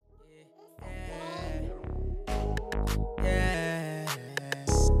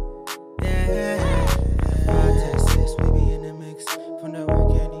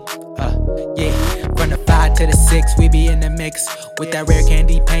6, we be in the mix with that rare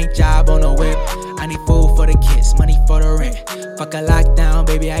candy paint job on the whip. I need food for the kids, money for the rent. Fuck a lockdown,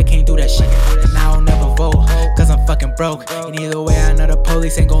 baby, I can't do that shit. And I don't never vote, cause I'm fucking broke. And either way, I know the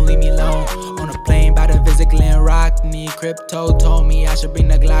police ain't gon' leave me alone. On a plane by to visit Glen Rock, need crypto, told me I should bring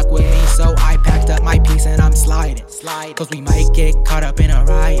the Glock with me. So I packed up my piece and I'm sliding. Cause we might get caught up in a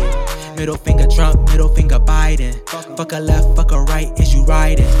riot. Middle finger Trump, middle finger Biden. Fuck a left, fuck a right, is you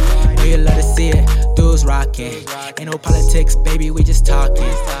riding? Know you love to see it, dudes rocking. Ain't no politics, baby, we just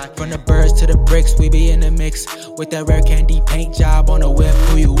talking. From the birds to the bricks, we be in the mix with that rare candy paint job on the whip.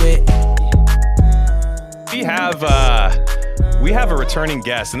 Who you with? We have a returning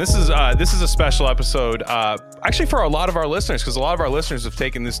guest, and this is a special episode, actually for a lot of our listeners, because a lot of our listeners have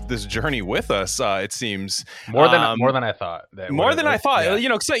taken this journey with us. It seems more than I thought. Yeah.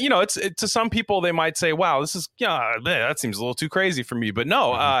 You know, it's to some people they might say, "Wow, this is that seems a little too crazy for me." But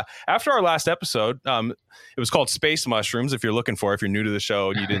no, after our last episode, it was called Space Mushrooms. If you're looking for, if you're new to the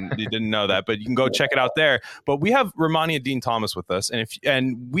show and you didn't know that, but you can go check it out there. But we have Rehmannia Dean Thomas with us,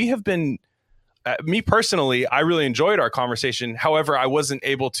 and we have been. Me personally, I really enjoyed our conversation. However, I wasn't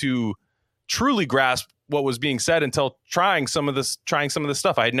able to truly grasp what was being said until trying some of this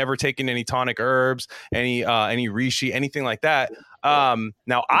stuff. I had never taken any tonic herbs, any reishi, anything like that.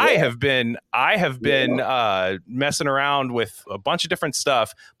 Now I have been messing around with a bunch of different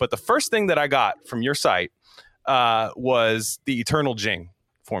stuff, but the first thing that I got from your site was the Eternal Jing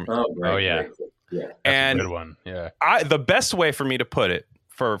for me. Oh yeah. Yeah. And a good one. Yeah. The best way for me to put it,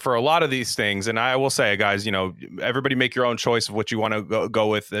 for a lot of these things, and I will say, guys, you know, everybody make your own choice of what you want to go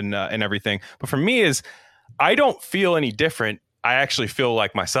with and everything. But for me, is I don't feel any different. I actually feel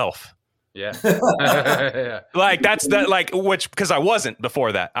like myself. Yeah. Like because I wasn't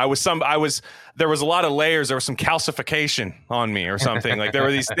before that. There was a lot of layers. There was some calcification on me or something. Like there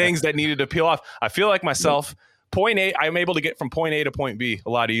were these things that needed to peel off. I feel like myself. Point A, I'm able to get from point A to point B a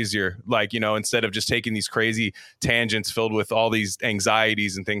lot easier. Like, you know, instead of just taking these crazy tangents filled with all these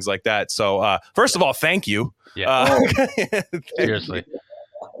anxieties and things like that. So, first of all, thank you. Yeah. Seriously.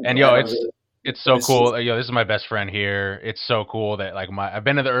 And it's so cool. This is my best friend here. It's so cool that I've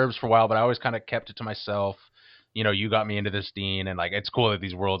been to the herbs for a while, but I always kind of kept it to myself. You know, you got me into this, Dean, and it's cool that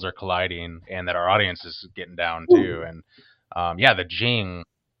these worlds are colliding and that our audience is getting down too. And the Jing,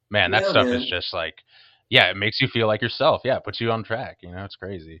 man, that stuff is just it makes you feel like yourself. Yeah, it puts you on track. You know, it's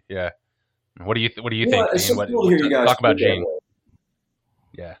crazy. Yeah. What do you think, Dean? It's so cool to hear you guys talk about put it that Jing. way.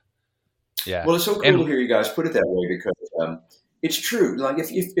 Yeah. Yeah. Well, it's so cool to hear you guys put it that way because it's true. Like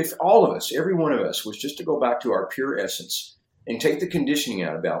if all of us, every one of us, was just to go back to our pure essence and take the conditioning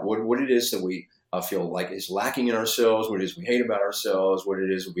out about what it is that we feel like is lacking in ourselves, what it is we hate about ourselves, what it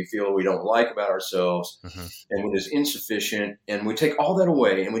is we feel we don't like about ourselves, and what is insufficient, and we take all that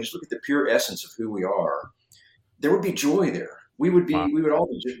away and we just look at the pure essence of who we are, there would be joy there. We would all be,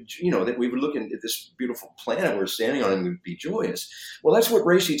 that we would look at this beautiful planet we're standing on and we'd be joyous. Well, that's what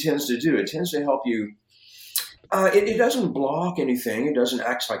reishi tends to do. It tends to help you. It doesn't block anything. It doesn't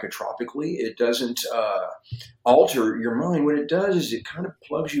act psychotropically. It doesn't alter your mind. What it does is it kind of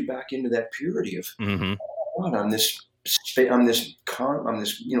plugs you back into that purity of, God, I'm this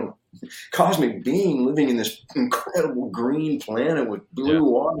cosmic being living in this incredible green planet with blue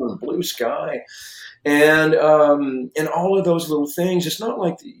water and blue sky, and all of those little things. It's not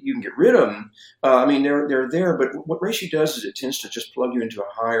like you can get rid of them. They're there. But what reishi does is it tends to just plug you into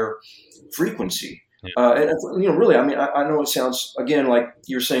a higher frequency. Really, I know it sounds, again, like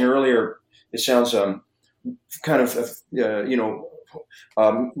you were saying earlier, it sounds kind of, to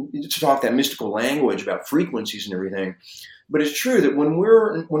talk that mystical language about frequencies and everything. But it's true that when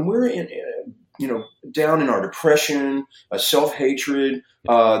we're in, down in our depression, self-hatred,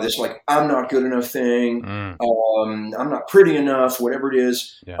 this I'm not good enough thing, I'm not pretty enough, whatever it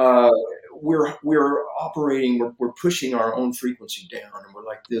is, we're operating, we're pushing our own frequency down, and we're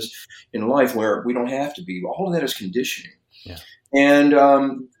like this in life where we don't have to be. All of that is conditioning. Yeah. And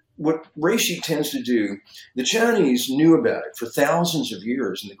what reishi tends to do, the Chinese knew about it for thousands of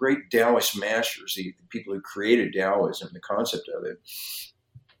years, and the great Taoist masters, the people who created Taoism, the concept of it,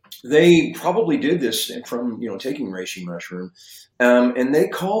 they probably did this from taking reishi mushroom, and they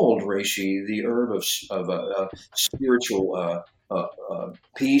called reishi the herb of spiritual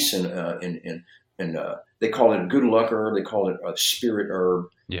peace, and they call it a good luck herb. They call it a spirit herb.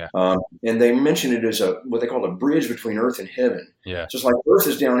 Yeah. And they mention it as what they call a bridge between earth and heaven. Yeah. Just like earth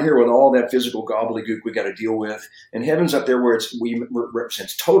is down here with all that physical gobbledygook we got to deal with, and heaven's up there where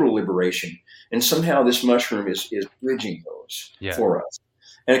represents total liberation. And somehow this mushroom is bridging those for us,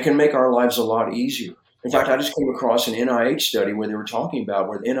 and it can make our lives a lot easier. In fact, I just came across an NIH study where they were talking about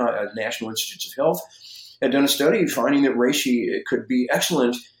where the National Institutes of Health had done a study finding that reishi could be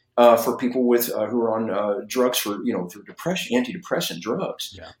excellent for people with who are on drugs for for depression, antidepressant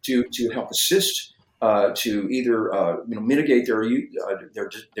drugs, to help assist to either mitigate their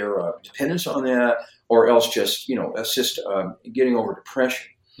dependence on that, or else just assist getting over depression.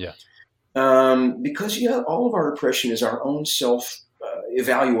 Yeah. Because all of our depression is our own self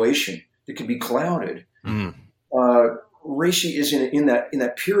evaluation that can be clouded. Reishi is in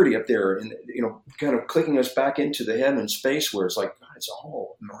that purity up there, and kind of clicking us back into the heaven and space where it's like God, it's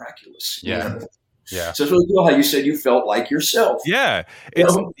all miraculous. Yeah. Yeah. So it's really cool how you said you felt like yourself. Yeah.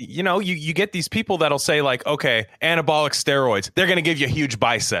 It's, you get these people that'll say like, okay, anabolic steroids, they're going to give you huge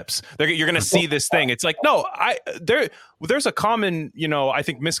biceps. You're going to see this thing. It's like, no, there's a common, I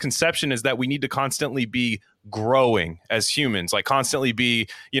think misconception is that we need to constantly be growing as humans, like constantly be,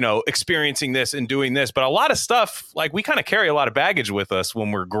 experiencing this and doing this. But a lot of stuff, like we kind of carry a lot of baggage with us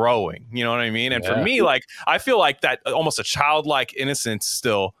when we're growing. You know what I mean? And for me, like, I feel like that almost a childlike innocence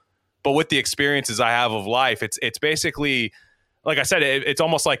still. But with the experiences I have of life, it's basically, like I said, it's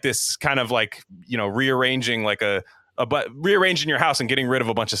almost like this kind of like, rearranging like rearranging your house and getting rid of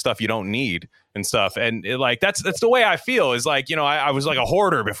a bunch of stuff you don't need and stuff. And that's the way I feel is like, I was like a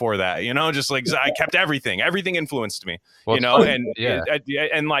hoarder before that, just like I kept everything influenced me,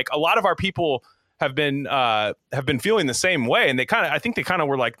 and like a lot of our people have been feeling the same way. And I think they kind of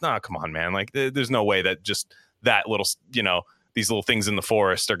were like, nah, come on, man. Like there's no way that just that little, these little things in the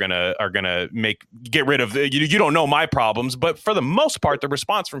forest are gonna get rid of you don't know my problems. But for the most part, the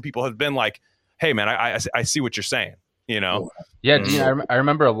response from people has been like, hey man, I see what you're saying, Yeah, Dean, I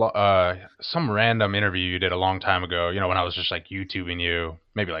remember some random interview you did a long time ago, when I was just like YouTubing you,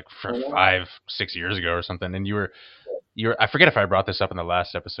 maybe like 5-6 years ago or something. And you were, I forget if I brought this up in the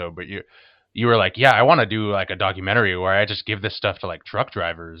last episode, but you were like, yeah, I want to do like a documentary where I just give this stuff to like truck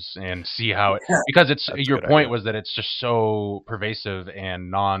drivers and see how it, because it's your point was that it's just so pervasive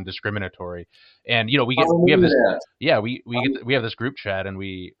and non-discriminatory. And we have this, we have this group chat, and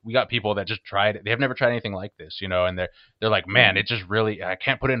we got people that just tried it. They have never tried anything like this, and they're like, man, it just really, I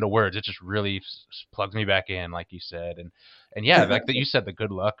can't put it into words. It just really plugs me back in, like you said. And yeah, like that you said, the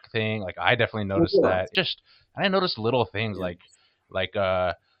good luck thing, like I definitely noticed that. I noticed little things like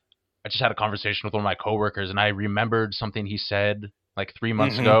I just had a conversation with one of my coworkers, and I remembered something he said like 3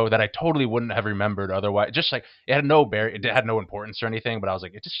 months ago that I totally wouldn't have remembered otherwise. Just like it had no importance or anything, but I was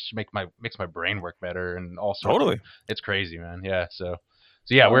like, it just makes my brain work better and all sorts. Totally, it's crazy, man. Yeah, so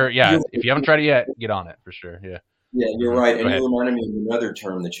yeah, if you haven't tried it yet, get on it for sure. Yeah. Yeah, you're right, and you reminded me of another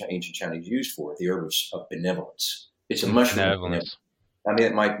term that ancient Chinese used for it, the herb of benevolence. It's a mushroom. Benevolence. I mean,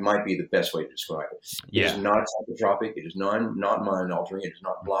 it might be the best way to describe it. It is not psychotropic. It is not mind altering. It does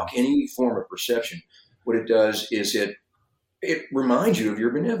not block any form of perception. What it does is it reminds you of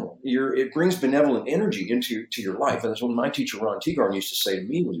your benevolent. It brings benevolent energy into your life. And that's what my teacher Ron Teagarden used to say to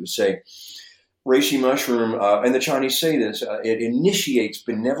me. He would say, reishi mushroom, and the Chinese say this, it initiates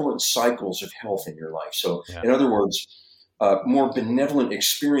benevolent cycles of health in your life. So, in other words, more benevolent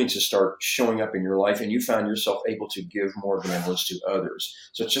experiences start showing up in your life, and you find yourself able to give more benevolence to others.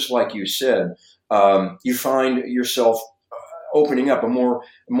 So it's just like you said, you find yourself opening up and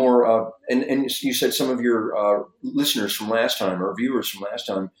you said some of your listeners from last time or viewers from last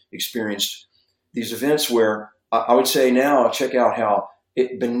time experienced these events where I would say now check out how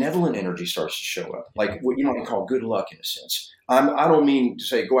benevolent energy starts to show up, like what you might call good luck in a sense. I don't mean to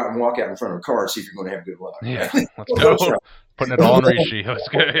say go out and walk out in front of a car and see if you're going to have good luck. Yeah, let's go. Putting it all on reishi. Let's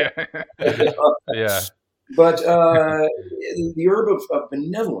go. Yeah. But the herb of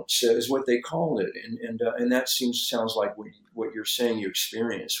benevolence is what they called it, and that sounds like what you're saying you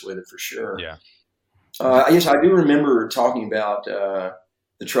experienced with it for sure. Yeah. Yes, I do remember talking about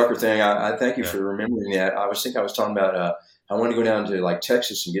the trucker thing. I thank you for remembering that. I was talking about. I want to go down to like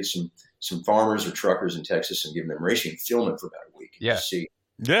Texas and get some farmers or truckers in Texas and give them reishi and film it for about a week. And see,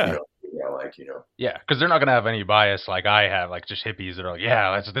 Yeah, because they're not gonna have any bias like I have, like just hippies that are like,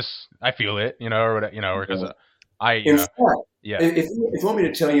 yeah, that's this, I feel it, or whatever, or because in fact, if you want me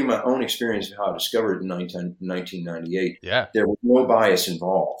to tell you my own experience of how I discovered it in 1998, there was no bias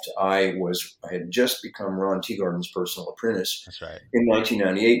involved. I had just become Ron Teagarden's personal apprentice. That's right. In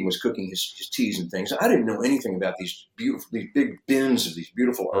 1998, and was cooking his teas and things. I didn't know anything about these big bins of these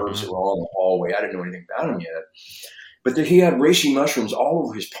beautiful herbs that were all in the hallway. I didn't know anything about them yet. But he had reishi mushrooms all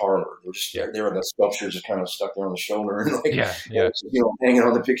over his parlor. There were the sculptures just kind of stuck there on the shoulder and hanging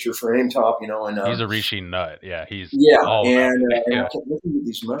on the picture frame top, and he's a reishi nut. Yeah, he's and I kept looking at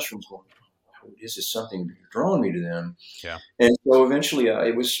these mushrooms going, is this something drawing me to them? Yeah. And so eventually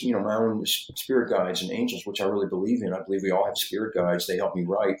it was, my own spirit guides and angels, which I really believe in. I believe we all have spirit guides. They help me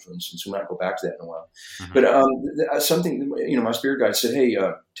write, for instance. We might go back to that in a while. Mm-hmm. But something, my spirit guide said, hey,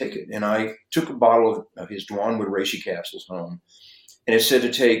 take it. And I took a bottle of his Dwanwood Reishi capsules home. And it said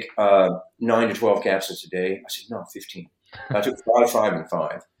to take 9 to 12 capsules a day. I said, no, 15. I took 5, and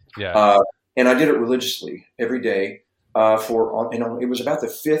 5. Yeah. And I did it religiously every day it was about the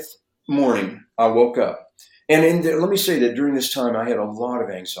 5th morning I woke up. And let me say that during this time, I had a lot of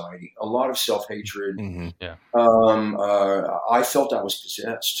anxiety, a lot of self-hatred. Mm-hmm. Yeah. I felt I was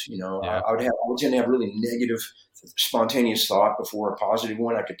possessed. I would tend to have really negative, spontaneous thought before a positive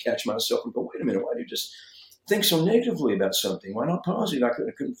one. I could catch myself and go, wait a minute, why did you just think so negatively about something? Why not positive? I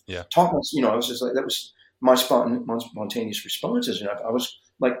couldn't talk. I was just like, that was my spontaneous responses. And I was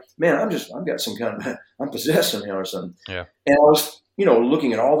like, man, I've got some kind of, I'm possessed somehow or something. Yeah. And I was,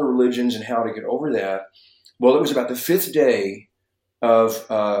 looking at all the religions and how to get over that. Well, it was about the 5th day of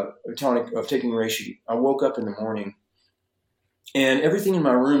taking reishi. I woke up in the morning and everything in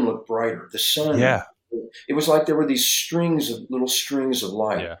my room looked brighter. The sun, it was like there were these little strings of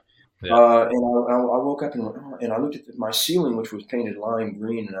light. Yeah. And I woke up and I looked at my ceiling, which was painted lime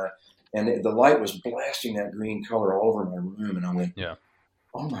green, and the light was blasting that green color all over my room. And I went,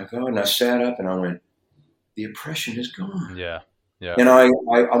 oh my God. And I sat up and I went, the oppression is gone. Yeah. Yeah. And I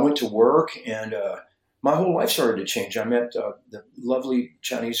went to work and my whole life started to change. I met the lovely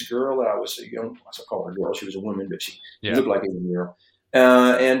Chinese girl that I call her a girl. She was a woman, but she looked like a young girl.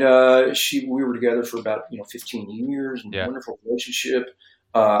 We were together for about 15 years, and a wonderful relationship.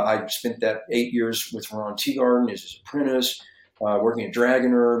 I spent that 8 years with Ron Teagarden as his apprentice, working at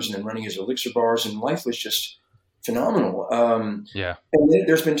Dragon Herbs and then running his elixir bars, and life was just phenomenal. And then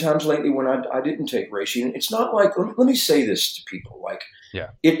there's been times lately when I didn't take reishi, and it's not like, let me say this to people, like,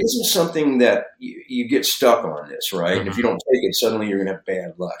 it isn't something that you get stuck on this, right? And if you don't take it, suddenly you're going to have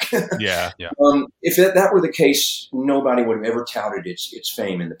bad luck. If that were the case, nobody would have ever touted its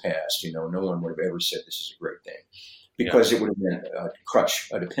fame in the past. No one would have ever said this is a great thing, because it would have been a crutch,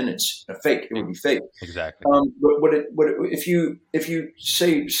 a dependence, a fake. It would be fake. Exactly. But if you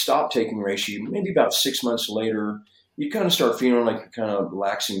say stop taking reishi, maybe about 6 months later, you kind of start feeling like you're kind of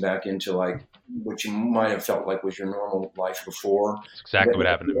relaxing back into like what you might have felt like was your normal life before. That's exactly what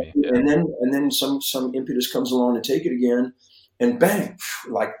happened to me. Yeah. And then some impetus comes along to take it again, and bang!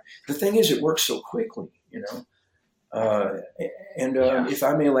 Like, the thing is, it works so quickly, If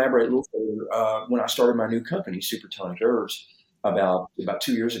I may elaborate a little further, when I started my new company, Supertonic Herbs, about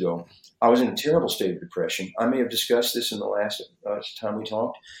 2 years ago, I was in a terrible state of depression. I may have discussed this in the last time we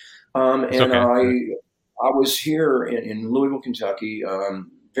talked. I was here in Louisville, Kentucky,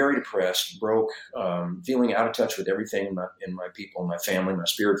 very depressed, broke, feeling out of touch with everything in my people, my family, my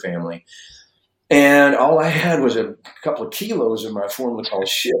spirit family. And all I had was a couple of kilos of my formula called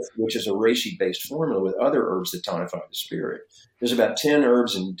Shift, which is a reishi-based formula with other herbs that tonify the spirit. There's about 10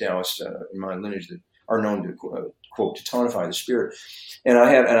 herbs in Taoist in my lineage that are known to quote to tonify the spirit. And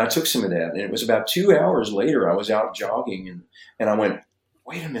I took some of that, and it was about 2 hours later I was out jogging, and I went,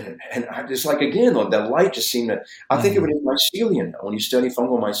 wait a minute, and I just, like, again, the light just seemed to. I think of it as mycelium. When you study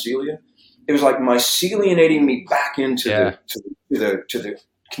fungal mycelia, it was like mycelionating me back into the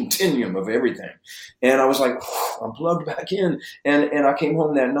continuum of everything. And I was like, I'm plugged back in. And I came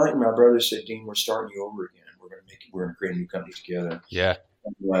home that night and my brother said, Dean, we're starting you over again. We're going to create a new company together. Yeah.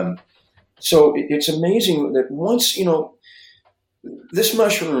 And, so it's amazing that once, this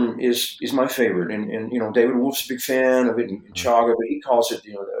mushroom is my favorite. And David Wolf's a big fan of it, and chaga, but he calls it,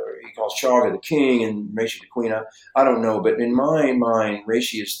 he calls chaga the king and reishi the queen. I don't know, but in my mind,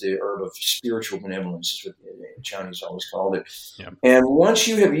 reishi is the herb of spiritual benevolence, is what the Chinese always called it. Yeah. And once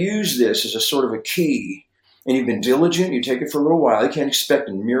you have used this as a sort of a key, and you've been diligent, you take it for a little while. You can't expect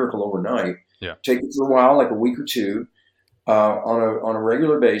a miracle overnight. Yeah. Take it for a while, like a week or two. On a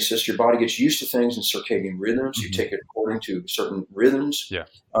regular basis, your body gets used to things in circadian rhythms. You take it according to certain rhythms. Yeah.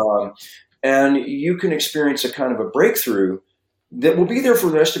 And you can experience a kind of a breakthrough that will be there for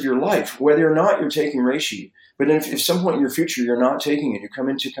the rest of your life, whether or not you're taking reishi. But if at some point in your future you're not taking it, you come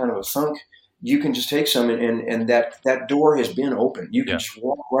into kind of a funk, you can just take some, and that door has been opened. You can just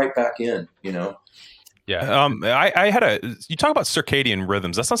walk right back in, Yeah. You talk about circadian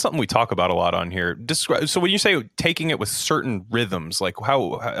rhythms. That's not something we talk about a lot on here. So when you say taking it with certain rhythms, like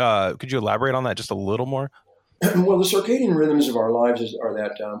how, could you elaborate on that just a little more? Well, the circadian rhythms of our lives are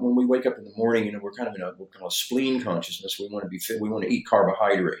that when we wake up in the morning, we're kind of in what we call a spleen consciousness. We want to be fit. We want to eat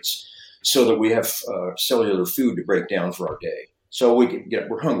carbohydrates so that we have cellular food to break down for our day. So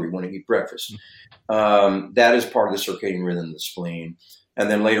we're hungry, we want to eat breakfast. That is part of the circadian rhythm of the spleen. And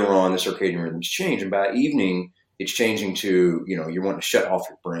then later on, the circadian rhythms change. And by evening, it's changing to, you want to shut off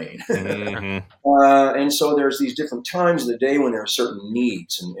your brain. And so there's these different times of the day when there are certain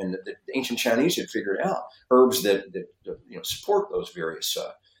needs. And the ancient Chinese had figured out herbs that support those various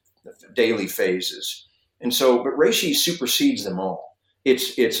daily phases. And so, but reishi supersedes them all.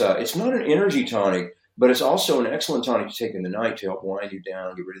 It's not an energy tonic, but it's also an excellent tonic to take in the night to help wind you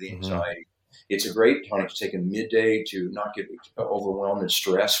down, get rid of the anxiety. It's a great tonic to take in midday to not get overwhelmed and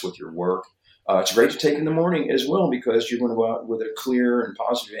stressed with your work. It's great to take in the morning as well, because you're going to go out with a clear and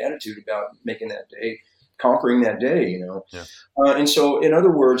positive attitude about making that day, conquering that day, Yeah. And so, in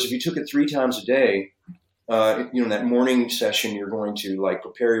other words, if you took it 3 times a day, that morning session, you're going to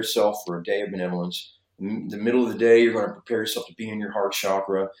prepare yourself for a day of benevolence. The middle of the day, you're going to prepare yourself to be in your heart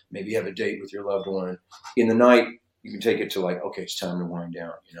chakra, maybe have a date with your loved one. In the night, you can take it to okay, it's time to wind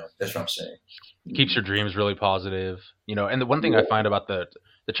down. That's what I'm saying. It keeps your dreams really positive, and the one thing I find about the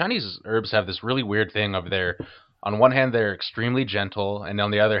Chinese herbs have this really weird thing of on one hand, they're extremely gentle, and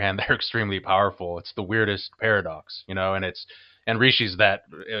on the other hand, they're extremely powerful. It's the weirdest paradox, and Rishi's that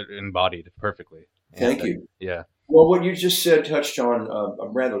embodied perfectly. Thank you. Yeah. Well, what you just said touched on a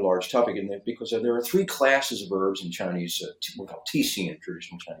rather large topic in that, because there are 3 classes of herbs in Chinese, we call TC in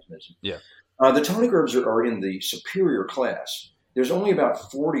traditional Chinese medicine. Yeah. The tonic herbs are in the superior class. There's only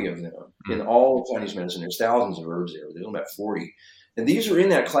about 40 of them in all Chinese medicine. There's thousands of herbs there. There's only about 40. And these are in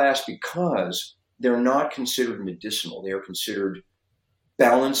that class because they're not considered medicinal. They are considered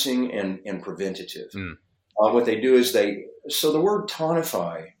balancing and preventative. What they do is so the word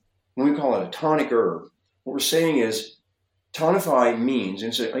tonify, when we call it a tonic herb, what we're saying is tonify means, and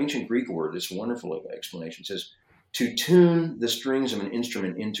it's an ancient Greek word, this wonderful explanation, says to tune the strings of an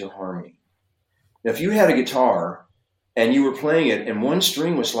instrument into harmony. Now, if you had a guitar and you were playing it and one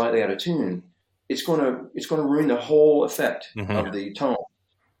string was slightly out of tune, it's going to ruin the whole effect of the tone.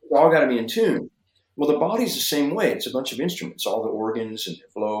 It's all got to be in tune. Well, the body's the same way. It's a bunch of instruments, all the organs and their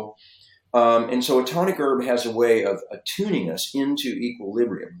flow. And so a tonic herb has a way of attuning us into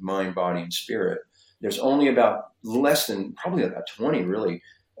equilibrium, mind, body, and spirit. There's only about probably about 20 really,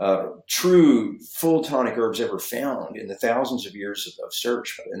 true full tonic herbs ever found in the thousands of years of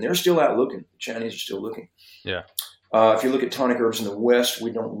search. And they're still out looking. The Chinese are still looking. Yeah. If you look at tonic herbs in the West,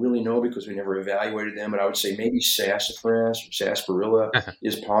 we don't really know because we never evaluated them. But I would say maybe sassafras or sarsaparilla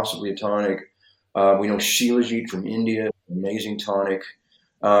is possibly a tonic. We know shilajit from India, amazing tonic.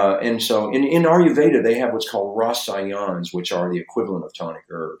 And so in Ayurveda, they have what's called rasayans, which are the equivalent of tonic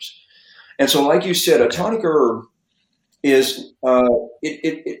herbs. And so, like you said, a tonic herb is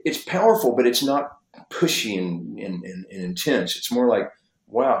it's powerful, but it's not pushy and intense. It's more like,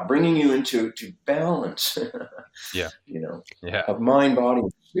 wow, bringing you into balance. Yeah. Of mind, body,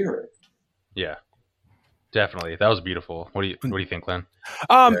 and spirit. Yeah. Definitely. That was beautiful. What do you think, Glenn?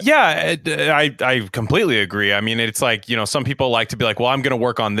 I completely agree. I mean, it's like, some people like to be like, well, I'm going to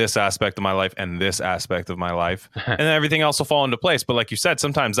work on this aspect of my life and this aspect of my life, and then everything else will fall into place. But like you said,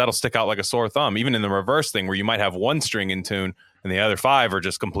 sometimes that'll stick out like a sore thumb, even in the reverse thing where you might have one string in tune and the other 5 are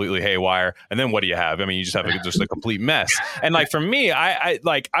just completely haywire. And then what do you have? I mean, you just have just a complete mess. And like, for me,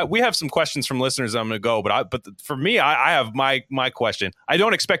 we have some questions from listeners that I'm going to go, but for me, I have my question. I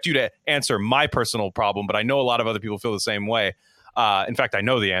don't expect you to answer my personal problem, but I know a lot of other people feel the same way. In fact, I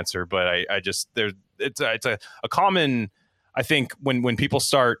know the answer, but it's a common, I think when people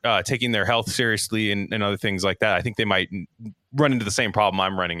start taking their health seriously and other things like that, I think they might run into the same problem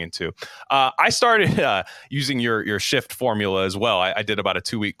I'm running into. I started using your shift formula as well. I did about a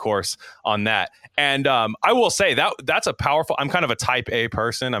 2-week course on that. And I will say that's a powerful, I'm kind of a type A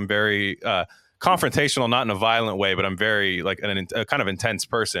person. I'm very confrontational, not in a violent way, but I'm very a kind of intense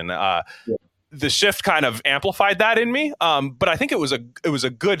person. The shift kind of amplified that in me. But I think it was a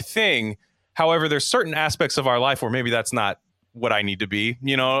good thing. However, there's certain aspects of our life where maybe that's not what I need to be,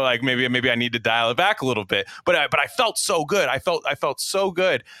 like maybe I need to dial it back a little bit, but I felt so good. I felt so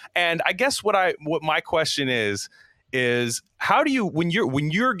good. And I guess what my question is how do you, when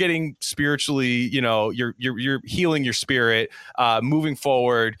you're getting spiritually, you're healing your spirit, moving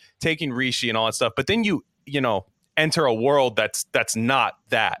forward, taking Rishi and all that stuff, but then you enter a world that's not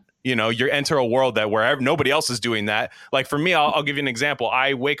that. You enter a world that where nobody else is doing that. Like for me, I'll give you an example.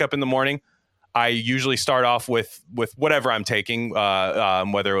 I wake up in the morning. I usually start off with whatever I'm taking,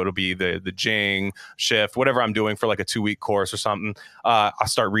 whether it'll be the Jing shift, whatever I'm doing for like a 2-week course or something. I'll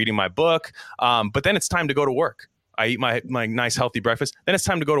start reading my book. But then it's time to go to work. I eat my nice healthy breakfast. Then it's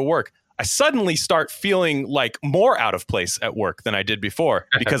time to go to work. I suddenly start feeling like more out of place at work than I did before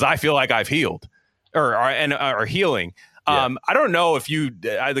because I feel like I've healed or healing. I don't know if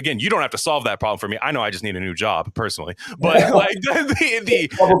again, you don't have to solve that problem for me. I know I just need a new job personally, but like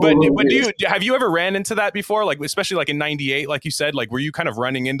have you ever ran into that before? Like, especially like in 98, like you said, like, were you kind of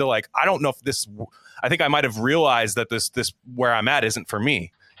running into like, I don't know if I think I might've realized that this where I'm at isn't for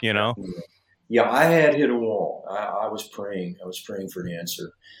me, you know? Yeah, I had hit a wall. I was praying for an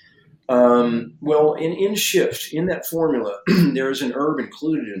answer. Well, in shift, in that formula, there is an herb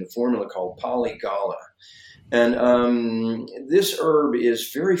included in the formula called polygala. And this herb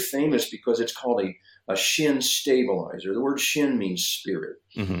is very famous because it's called a shin stabilizer. The word shin means spirit.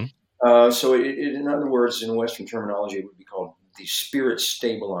 Mm-hmm. So in other words, in Western terminology, it would be called the spirit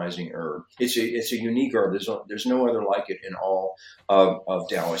stabilizing herb. It's a unique herb. There's no other like it in all of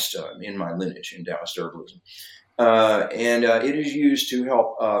Taoist, in my lineage, in Taoist herbalism. And it is used to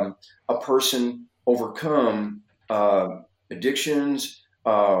help a person overcome addictions,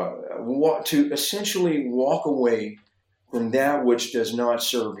 to essentially walk away from that which does not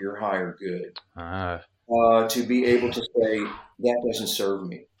serve your higher good. To be able to say, that doesn't serve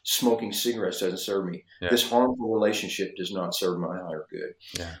me. Smoking cigarettes doesn't serve me. Yeah. This harmful relationship does not serve my higher good.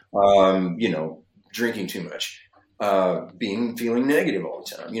 Yeah. Drinking too much, feeling negative all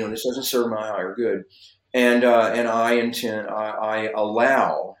the time. This doesn't serve my higher good. And I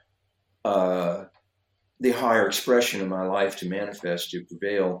allow the higher expression of my life to manifest, to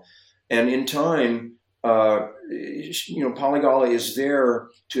prevail. And in time, polygala is there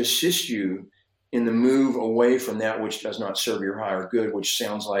to assist you in the move away from that which does not serve your higher good, which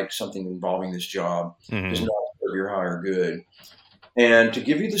sounds like something involving this job, does not serve your higher good. And to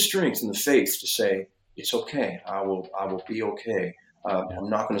give you the strength and the faith to say, it's okay, I will be okay. I'm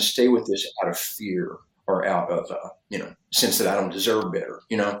not going to stay with this out of fear or out of, sense that I don't deserve better,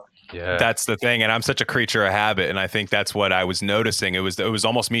 Yeah. That's the thing. And I'm such a creature of habit. And I think that's what I was noticing. It was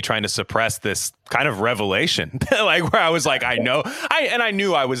almost me trying to suppress this kind of revelation, like where I was like, I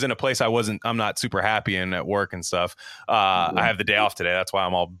knew I was in a place I'm not super happy in at work and stuff. I have the day off today. That's why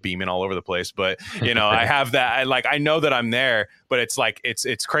I'm all beaming all over the place. But, I have that. I know that I'm there, but it's like,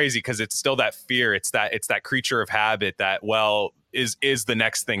 it's crazy because it's still that fear. It's that creature of habit that, well, is the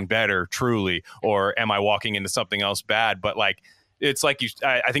next thing better truly, or am I walking into something else bad? But like, it's like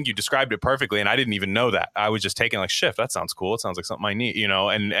I think you described it perfectly, and I didn't even know that. I was just taking like, shift. That sounds cool. It sounds like something I need,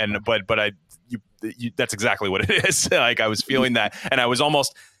 but that's exactly what it is. Like I was feeling that, and I was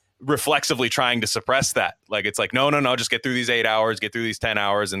almost reflexively trying to suppress that. Like, it's like, no, just get through these 8 hours, get through these 10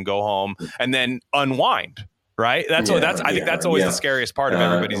 hours and go home and then unwind. Right. I think that's always the scariest part of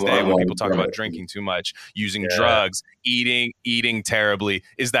everybody's day when people talk about drinking too much, using drugs, eating terribly,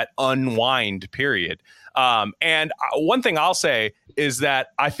 is that unwind period. And one thing I'll say is that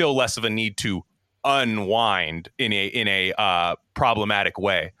I feel less of a need to unwind in a problematic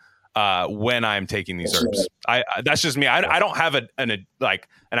way when I'm taking these herbs. That's just me. I don't have an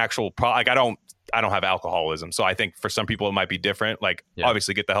actual I don't have alcoholism. So I think for some people it might be different. Like,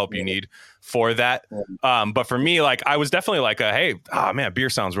 obviously get the help you need for that. But for me, like, I was definitely like, hey, man, beer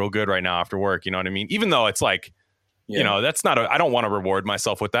sounds real good right now after work. You know what I mean? Even though it's like, that's not I don't want to reward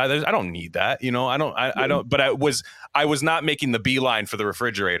myself with that. I don't need that. I don't, but I was not making the beeline for the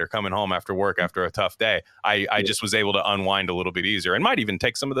refrigerator coming home after work after a tough day. I just was able to unwind a little bit easier, and might even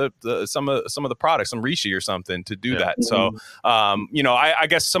take some of the products, some reishi or something to do that. So, I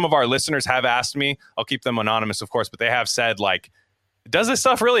guess some of our listeners have asked me, I'll keep them anonymous, of course, but they have said, like, does this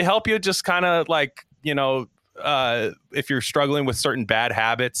stuff really help you? Just kind of like, if you're struggling with certain bad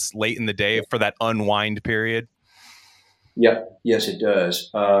habits late in the day for that unwind period? Yeah. Yes, it does.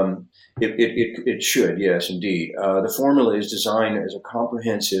 It should. Yes, indeed. The formula is designed as a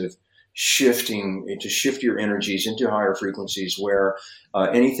comprehensive to shift your energies into higher frequencies, where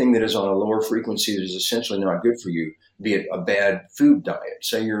anything that is on a lower frequency that is essentially not good for you, be it a bad food diet.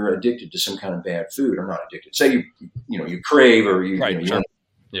 Say you're addicted to some kind of bad food, or not addicted. Say you crave, or you want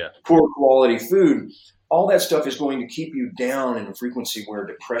poor quality food. All that stuff is going to keep you down in a frequency where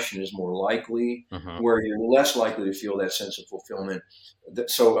depression is more likely, where you're less likely to feel that sense of fulfillment.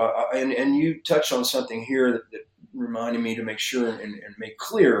 So, and you touched on something here that reminded me to make sure and make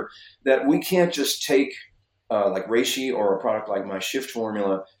clear that we can't just take like reishi or a product like my shift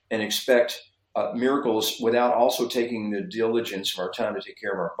formula and expect miracles without also taking the diligence of our time to take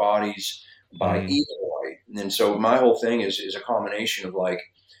care of our bodies by eating right. And so my whole thing is a combination of, like,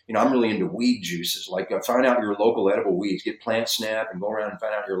 I'm really into weed juices. Like, find out your local edible weeds. Get Plant Snap and go around and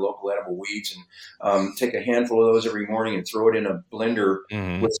find out your local edible weeds, and take a handful of those every morning and throw it in a blender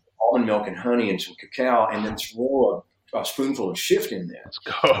with some almond milk and honey and some cacao, and then throw a spoonful of shift in that. Let's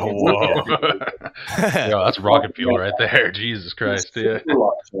go. Whoa. Yo, that's rocket fuel right there. Jesus Christ. Yeah.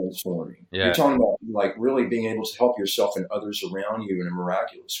 Transforming. Yeah. You're talking about like really being able to help yourself and others around you in a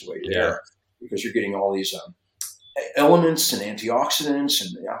miraculous way there, because you're getting all these elements and antioxidants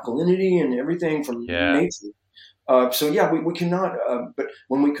and alkalinity and everything from nature. We cannot. But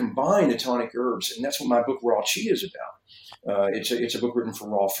when we combine the tonic herbs, and that's what my book Raw Chi is about. It's a book written for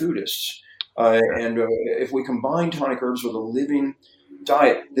raw foodists. And if we combine tonic herbs with a living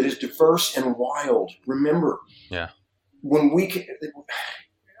diet that is diverse and wild, remember, when we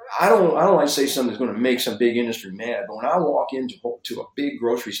I don't like to say something that's going to make some big industry mad, but when I walk into a big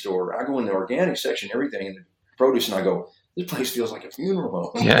grocery store, I go in the organic section, everything in the produce, and I go, this place feels like a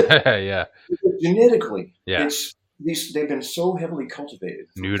funeral home. Yeah. Genetically, they've been so heavily cultivated,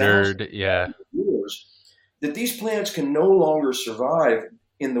 neutered, years, that these plants can no longer survive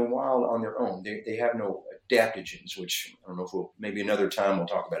in the wild on their own. They have no adaptogens, which I don't know if maybe another time we'll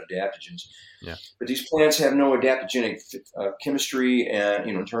talk about adaptogens. Yeah. But these plants have no adaptogenic chemistry and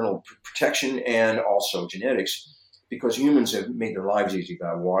internal protection, and also genetics, because humans have made their lives easy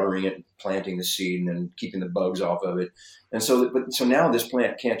by watering it, planting the seed, and then keeping the bugs off of it. And so now this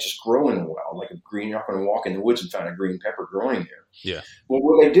plant can't just grow in the wild like a green. You're not going to walk in the woods and find a green pepper growing there. Yeah. Well,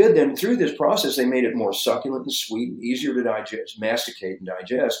 what they did then through this process, they made it more succulent and sweet and easier to digest, masticate and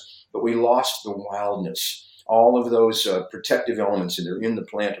digest. But we lost the wildness. All of those protective elements that are in the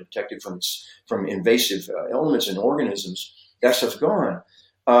plant are protected from invasive elements and organisms. That stuff's gone.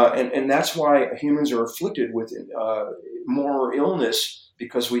 And that's why humans are afflicted with more illness,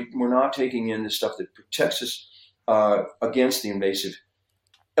 because we're not taking in the stuff that protects us against the invasive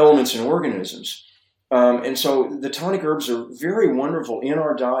elements and organisms. And so the tonic herbs are very wonderful in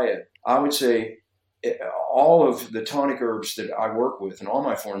our diet. I would say all of the tonic herbs that I work with and all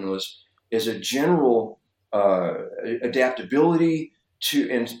my formulas is a general adaptability to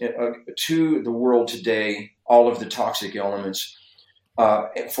the world today, all of the toxic elements,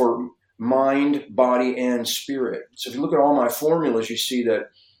 for mind, body, and spirit. So if you look at all my formulas, you see that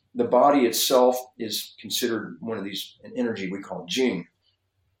the body itself is considered one of these, an energy we call Jing.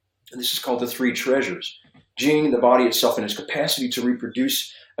 And this is called the three treasures. Jing, the body itself, and its capacity to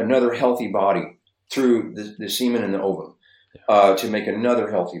reproduce another healthy body through the semen and the ovum, to make another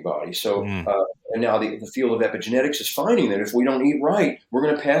healthy body. So, and now the field of epigenetics is finding that if we don't eat right, we're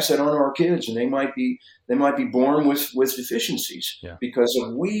going to pass that on to our kids, and they might be born with deficiencies because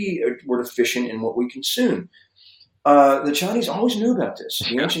we're deficient in what we consume. The Chinese always knew about this.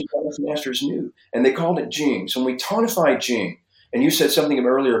 The ancient Chinese masters knew, and they called it Jing. So when we tonify Jing, and you said something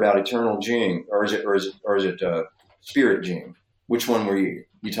earlier about eternal Jing, or is it spirit Jing? Which one were you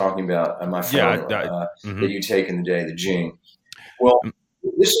talking about? My friend that you take in the day, the Jing. Well,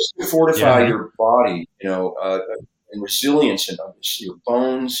 this is to fortify your body, and resilience in your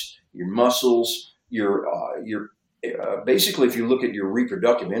bones, your muscles, your basically, if you look at your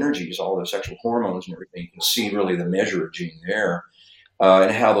reproductive energies, all the sexual hormones and everything, you can see really the measure of Jing there,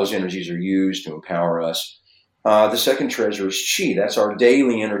 and how those energies are used to empower us. The second treasure is Qi. That's our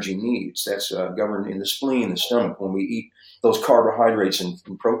daily energy needs. That's governed in the spleen, the stomach. When we eat those carbohydrates and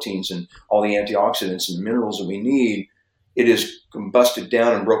proteins and all the antioxidants and minerals that we need, it is combusted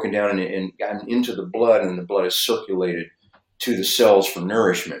down and broken down and gotten into the blood, and the blood is circulated to the cells for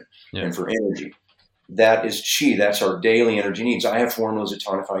nourishment and for energy. That is Qi. That's our daily energy needs. I have formulas that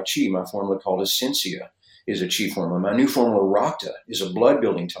tonify Qi. My formula called Essentia is a Qi formula. My new formula, Rakta, is a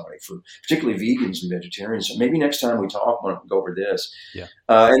blood-building tonic for particularly vegans and vegetarians. So maybe next time we talk, we'll go over this.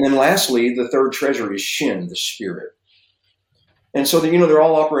 And then lastly, the third treasure is Shin, the spirit. And so, they're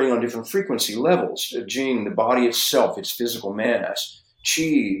all operating on different frequency levels. Jing, the body itself, its physical mass.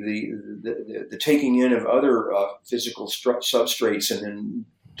 Qi, the taking in of other physical substrates and then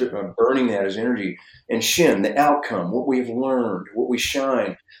burning that as energy. And Shin, the outcome, what we've learned, what we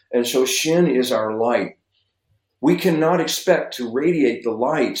shine. And so Shin is our light. We cannot expect to radiate the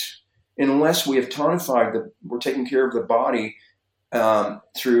light unless we have tonified we're taking care of the body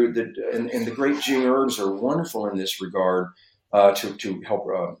through and the great Jing herbs are wonderful in this regard to help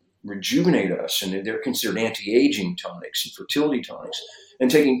rejuvenate us. And they're considered anti-aging tonics and fertility tonics.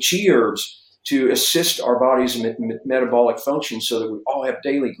 And taking Qi herbs to assist our body's metabolic function so that we all have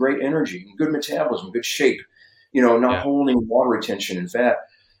daily great energy and good metabolism, good shape, not holding water retention and fat.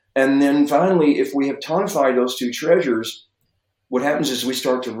 And then finally, if we have tonified those two treasures, what happens is we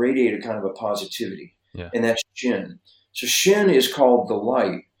start to radiate a kind of a positivity, and that's Shin. So Shin is called the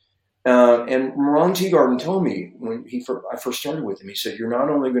light. And Moran Teagarden told me when I first started with him, he said, you're not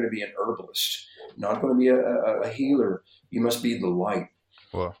only going to be an herbalist, not going to be a healer, you must be the light.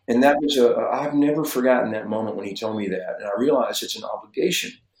 Well, And that was I've never forgotten that moment when he told me that. And I realized it's an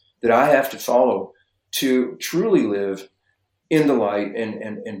obligation that I have to follow to truly live in the light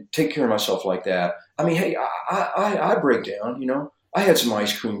and take care of myself like that. I mean, hey, I break down, you know. I had some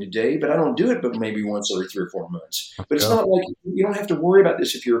ice cream today, but I don't do it but maybe once every 3 or 4 months. But it's not like you don't have to worry about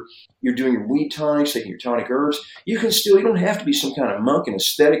this if you're doing your wheat tonics, taking your tonic herbs. You don't have to be some kind of monk and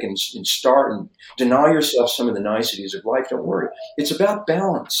ascetic and start and deny yourself some of the niceties of life. Don't worry. It's about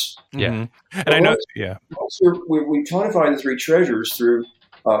balance. Yeah. Mm-hmm. And I know, yeah. We tonify the 3 treasures through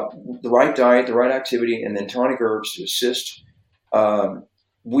the right diet, the right activity, and then tonic herbs to assist.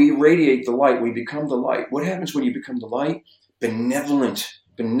 We radiate the light. We become the light. What happens when you become the light?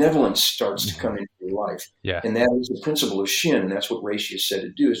 Benevolence starts to come into your life. Yeah. And that is the principle of Shin. And that's what Reishi is said to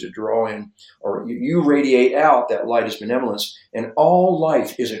do, is to draw in, or you radiate out that light as benevolence. And all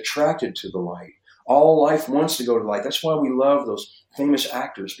life is attracted to the light. All life wants to go to light. That's why we love those famous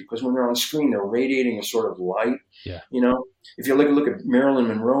actors, because when they're on screen, they're radiating a sort of light. Yeah. You know, if you look at Marilyn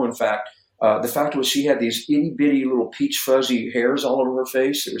Monroe, in fact, the fact was she had these itty bitty little peach fuzzy hairs all over her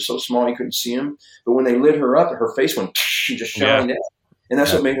face. They were so small you couldn't see them. But when they lit her up, her face went and just shined out. And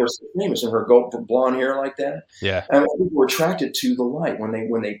that's what made her so famous. And her gold blonde hair like that. Yeah. And people were attracted to the light when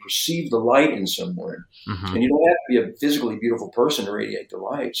they perceive the light in someone. Mm-hmm. And you don't have to be a physically beautiful person to radiate the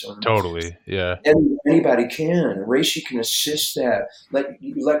light. So Totally. Yeah. Anybody can. Reishi can assist that.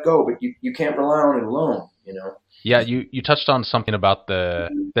 Let go, but you can't rely on it alone. You know. Yeah, you touched on something about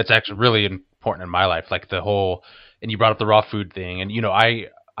that's actually really important in my life, like the whole, and you brought up the raw food thing, and you know, I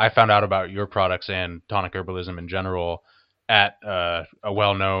found out about your products and tonic herbalism in general at a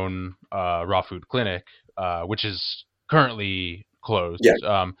well-known raw food clinic, which is currently closed.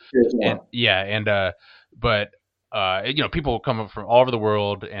 Yeah. But you know, people come from all over the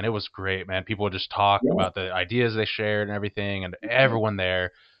world, and it was great, man. People would just talk about the ideas they shared and everything, and everyone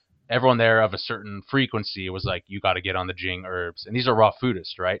there of a certain frequency was like, you got to get on the Jing herbs. And these are raw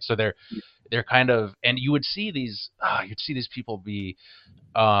foodists, right? So they're kind of, and you would see these people be,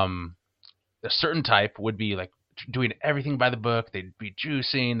 a certain type would be like doing everything by the book. They'd be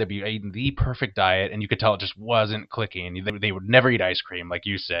juicing, they'd be eating the perfect diet, and you could tell it just wasn't clicking. They would never eat ice cream, like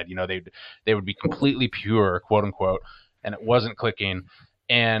you said. You know, they would be completely pure, quote unquote, and it wasn't clicking.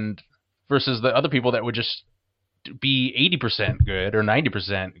 And versus the other people that would just be 80% good or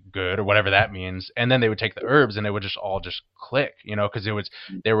 90% good or whatever that means, and then they would take the herbs and it would just all just click, you know, because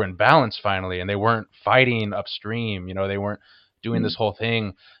they were in balance finally, and they weren't fighting upstream, you know, they weren't doing this whole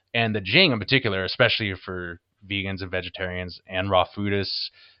thing. And the Jing in particular, especially for vegans and vegetarians and raw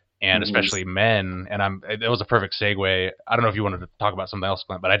foodists, and especially men, and it was a perfect segue. I don't know if you wanted to talk about something else,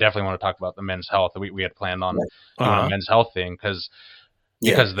 Clint, but I definitely want to talk about the men's health. We had planned on doing a men's health thing because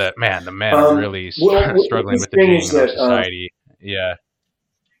the men are really struggling with the Jing in our society.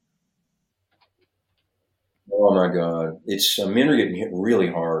 Oh my God, it's men are getting hit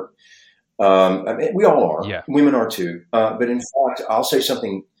really hard. I mean, we all are. Yeah. Women are too. But in fact, I'll say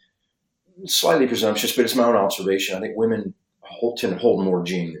something slightly presumptuous, but it's my own observation. I think women tend to hold more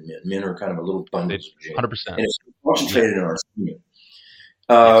Jing than men. Men are kind of a little bundle of Jing. 100%. And it's concentrated in our skin.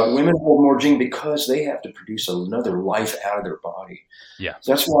 Women hold more Jing because they have to produce another life out of their body. Yeah.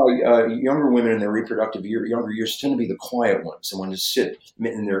 So that's why younger women in their reproductive younger years tend to be the quiet ones, the ones that sit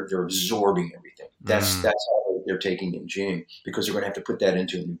and they're absorbing everything. That's how they're taking in Jing, because they're going to have to put that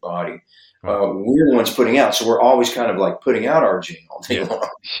into a new body. We're the ones putting out, so we're always kind of like putting out our Jing all day long.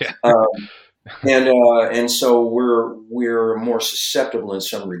 Yeah. And so we're more susceptible in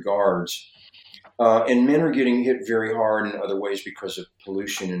some regards. And men are getting hit very hard in other ways because of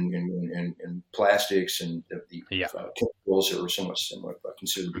pollution and plastics and the chemicals that are somewhat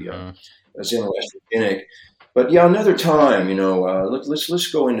considered to be xenoestrogenic. But another time, you know,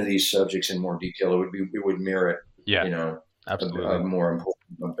 let's go into these subjects in more detail. It would merit, you know, absolutely a more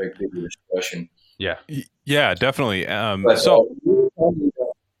important, bigger discussion. Yeah, definitely.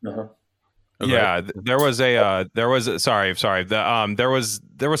 Okay. Yeah, there was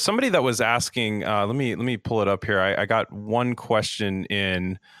somebody that was asking, let me pull it up here. I got one question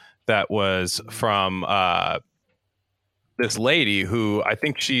in that was from this lady who I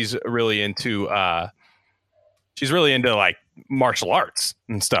think she's really into like martial arts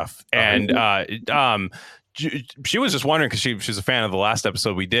and stuff. And she was just wondering, because she's a fan of the last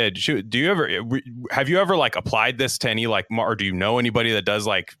episode we did. Have you ever like applied this to any like, or do you know anybody that does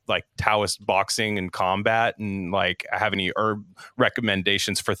like Taoist boxing and combat, and like have any herb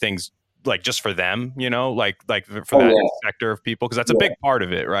recommendations for things like just for them, you know, like for that sector of people? Because that's a big part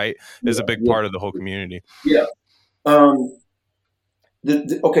of it, right? Is a big part of the whole community. Yeah.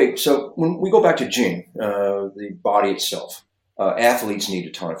 Okay, so when we go back to Jing, the body itself, athletes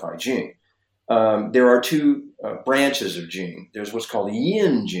need to tonify Jing. There are two branches of Jing. There's what's called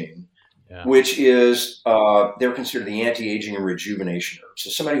Yin Jing, which is they're considered the anti-aging and rejuvenation herbs. So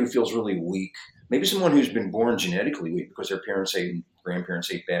somebody who feels really weak, maybe someone who's been born genetically weak because their parents ate,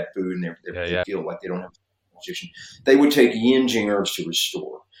 grandparents ate bad food, and they feel like they don't have nutrition. They would take Yin Jing herbs to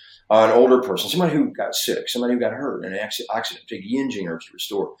restore. An older person, somebody who got sick, somebody who got hurt in an accident, take Yin Jing herbs to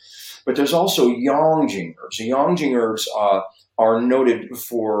restore. But there's also Yang Jing herbs. The Yang Jing herbs are noted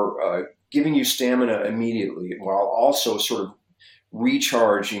for giving you stamina immediately while also sort of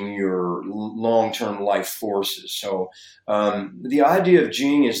recharging your long-term life forces. So the idea of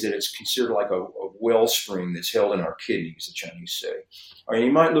Jing is that it's considered like a wellspring that's held in our kidneys, the Chinese say. Or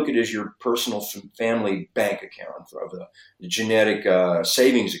you might look at it as your personal family bank account, of the genetic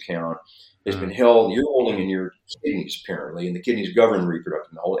savings account has been held, you're holding in your kidneys apparently, and the kidneys govern the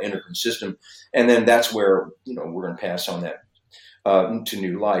reproductive, the whole endocrine system. And then that's where, we're going to pass on that to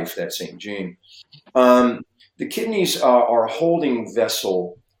new life, that same Jing. The kidneys are a holding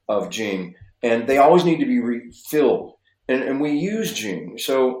vessel of Jing, and they always need to be refilled. And we use Jing.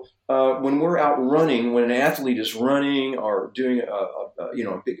 So when we're out running, when an athlete is running or doing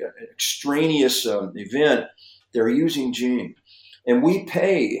a big extraneous event, they're using Jing. And we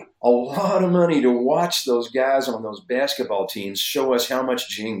pay a lot of money to watch those guys on those basketball teams show us how much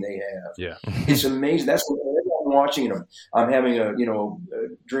Jing they have. Yeah, it's amazing. That's what I'm watching them. I'm having a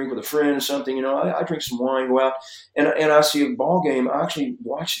drink with a friend or something. I drink some wine, go out, and I see a ball game. I actually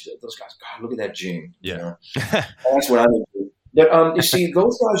watch those guys. God, look at that Jing. Yeah, that's what I need to do. But you see,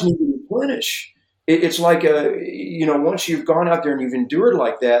 those guys need to replenish. It's like once you've gone out there and you've endured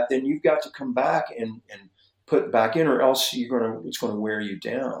like that, then you've got to come back and put back in, or else it's going to wear you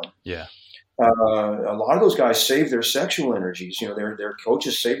down. Yeah. A lot of those guys save their sexual energies. Their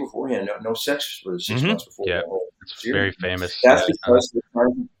coaches say beforehand, no sex for 6 months before. Yeah, it's very famous. That's because they're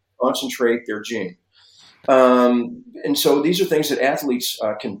trying to concentrate their Jing. And so these are things that athletes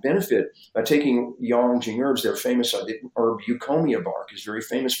can benefit by taking Yang Jing herbs. They're famous. The herb eucommia bark is very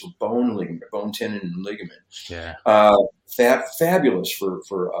famous for bone ligament, bone tendon and ligament. Yeah. Fabulous for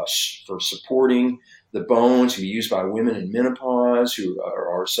supporting the bones, who are used by women in menopause who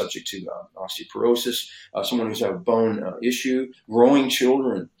are subject to osteoporosis, someone who's had a bone issue, growing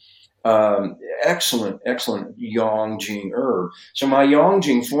children. Excellent Yang Jing herb. So my Yang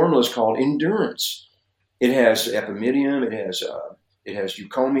Jing formula is called Endurance. It has epimedium, it has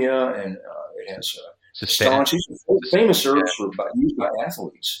eucommia, and it has staunch. These are famous herbs used by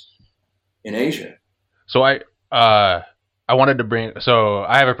athletes in Asia. So I wanted to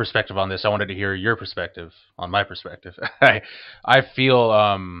I have a perspective on this. I wanted to hear your perspective on my perspective. I feel,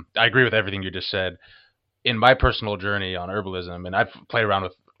 I agree with everything you just said. In my personal journey on herbalism, and I've played around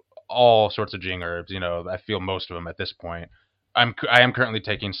with all sorts of Jing herbs, I feel most of them at this point. I am currently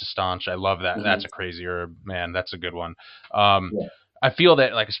taking Sustanche. I love that. Mm-hmm. That's a crazy herb, man. That's a good one. I feel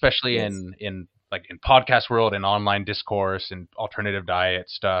that, like, especially in podcast world and online discourse and alternative diet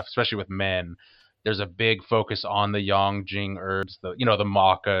stuff, especially with men, there's a big focus on the Yang Jing herbs, the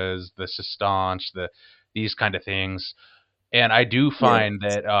macas, the Sustanche, these kind of things. And I do find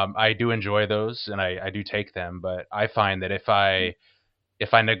that I do enjoy those, and I do take them. But I find that if I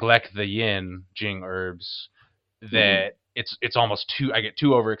neglect the Yin Jing herbs, that it's almost I get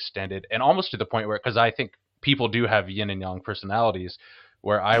too overextended, and almost to the point where, because I think people do have Yin and Yang personalities,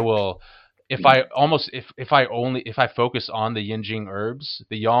 where I will. If I focus on the Yin Jing herbs,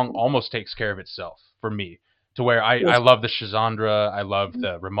 the Yang almost takes care of itself for me. To where I love the Schizandra, I love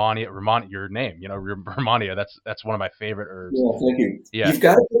the Rehmannia, your name, Rehmannia. That's one of my favorite herbs. Yeah, thank you. Yeah. You've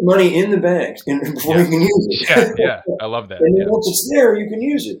got to put money in the bank before you can use it. Yeah, I love that. And then once it's there, you can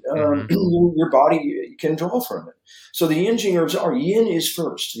use it. Your body can draw from it. So the Yin Jing herbs Yin is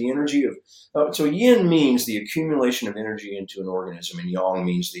first, the energy of. So Yin means the accumulation of energy into an organism, and Yang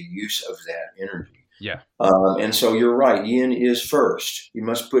means the use of that energy. Yeah. And so you're right. Yin is first. You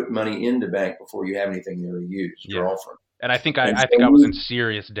must put money in the bank before you have anything there to use, draw from. And I think I was in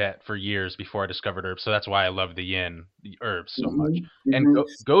serious debt for years before I discovered herbs. So that's why I love the Yin herbs so much. And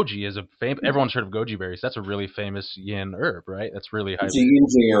goji is everyone's heard of goji berries. That's a really famous Yin herb, right? That's really high. It's a Yin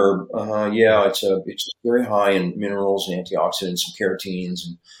Jing herb. It's very high in minerals and antioxidants and carotenes.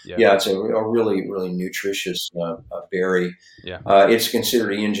 And it's a really, really nutritious berry. Yeah. It's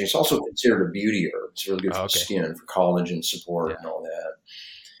considered a Yin Jing. It's also considered a beauty herb. It's really good for the skin, for collagen support and all that.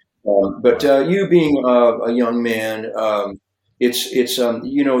 But you being a young man,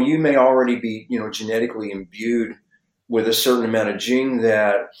 you may already be genetically imbued with a certain amount of Jing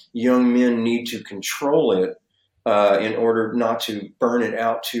that young men need to control it in order not to burn it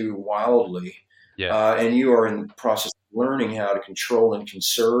out too wildly. Yeah. And you are in the process of learning how to control and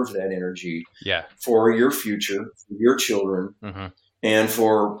conserve that energy for your future, for your children, and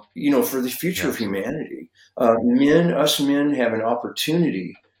for the future of humanity. Us men have an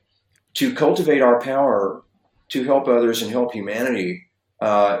opportunity to cultivate our power to help others and help humanity,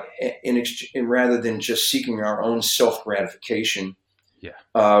 rather than just seeking our own self-gratification,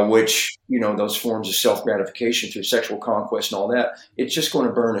 which, those forms of self-gratification through sexual conquest and all that, it's just going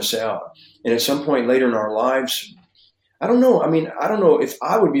to burn us out. And at some point later in our lives, I don't know. I mean, I don't know if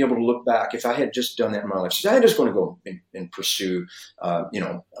I would be able to look back if I had just done that in my life. So I'm just going to go and pursue,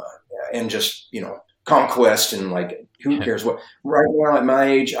 and just, conquest and like, who cares what? Right now at my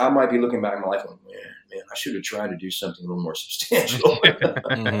age, I might be looking back in my life going, man, I should have tried to do something a little more substantial.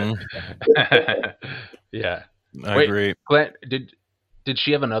 Yeah. I agree. Glenn, did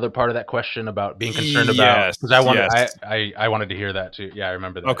she have another part of that question about being concerned about? Because I wanted to hear that too. Yeah, I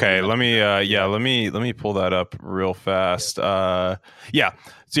remember that. Okay, let me pull that up real fast. So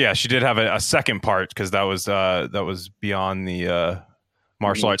she did have a second part because that was beyond the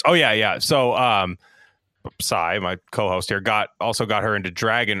martial arts. Oh yeah. So Sai, my co-host here, got her into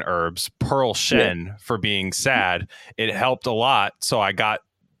dragon herbs, Pearl Shen, for being sad. It helped a lot. So I got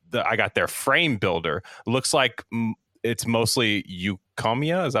their frame builder. Looks like it's mostly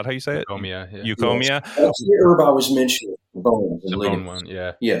eucommia. Is that how you say it? Eucommia. Yeah. Eucommia. Yes. That's the herb I was mentioning. Bones and bone one.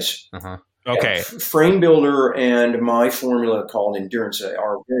 Yeah. Yes. Okay. Frame builder and my formula called endurance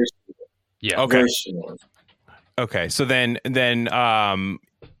are very similar. Yeah. Okay. Very similar. Okay. So then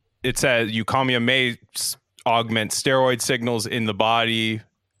it says eucommia may augment steroid signals in the body.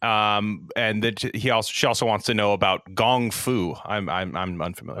 And that she also wants to know about gong fu. I'm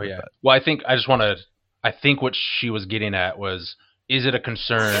unfamiliar with that. Well, I think what she was getting at was, is it a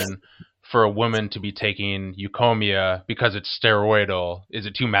concern for a woman to be taking eucommia because it's steroidal? Is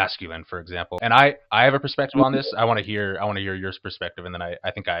it too masculine, for example? And I have a perspective on this. I want to hear your perspective, and then I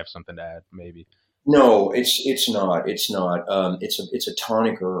think I have something to add, maybe. No, it's not. It's not. It's a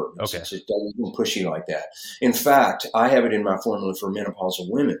tonic herb. It doesn't pushy like that. In fact, I have it in my formula for menopausal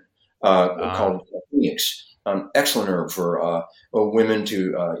women, called Phoenix. Excellent herb for women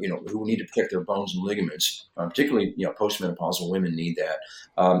to who need to protect their bones and ligaments. Particularly, postmenopausal women need that.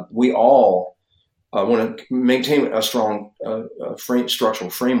 We all want to maintain a strong structural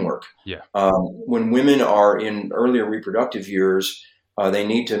framework. Yeah. When women are in earlier reproductive years, they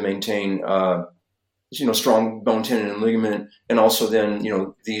need to maintain strong bone, tendon, and ligament, and also then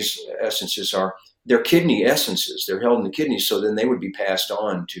these essences they're kidney essences. They're held in the kidneys, so then they would be passed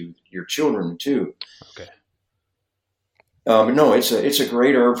on to your children too. Okay. But no, it's a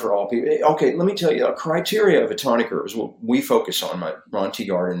great herb for all people. Okay, let me tell you, a criteria of a tonic herb is what we focus on, Ron T.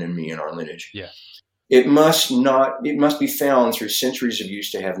 Garden and me and our lineage. Yeah. It must be found through centuries of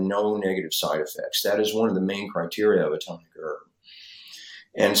use to have no negative side effects. That is one of the main criteria of a tonic herb.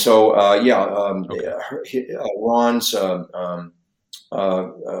 And so, Ron's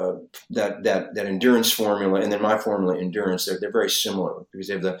that endurance formula, and then my formula endurance, they're very similar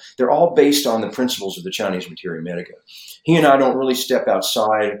because they're all based on the principles of the Chinese Materia Medica. He and I don't really step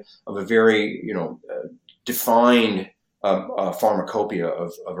outside of a very defined pharmacopoeia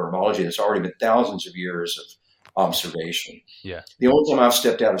of herbology that's already been thousands of years of observation. Yeah. The only time I've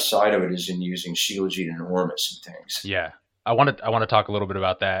stepped outside of it is in using Shilajit and Ormus and things. Yeah. I want to talk a little bit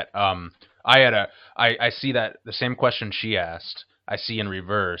about that. I see that the same question she asked, I see in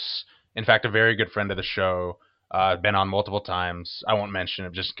reverse. In fact, a very good friend of the show, been on multiple times. I won't mention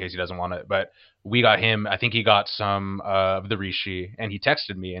it just in case he doesn't want it, but we got him. I think he got some of the reishi, and he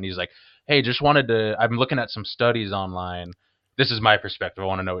texted me and he's like, "Hey, I'm looking at some studies online. This is my perspective. I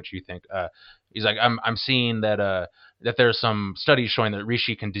want to know what you think." He's like, I'm seeing that there's some studies showing that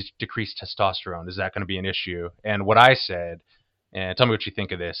reishi can decrease testosterone. Is that going to be an issue? And what I said, and tell me what you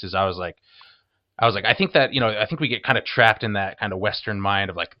think of this, is I was like, I think that, I think we get kind of trapped in that kind of Western mind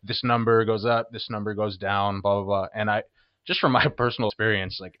of like, this number goes up, this number goes down, blah, blah, blah. And just from my personal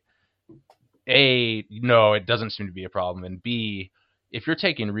experience, like, A, no, it doesn't seem to be a problem. And B, if you're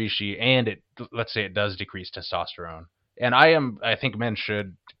taking reishi and let's say it does decrease testosterone, and I think men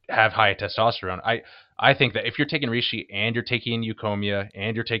should have high testosterone. I think that if you're taking reishi and you're taking eucommia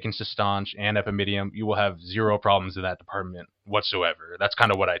and you're taking cistanche and epimedium, you will have zero problems in that department whatsoever. That's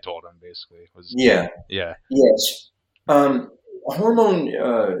kind of what I told him, basically. Yeah. Yes. Hormone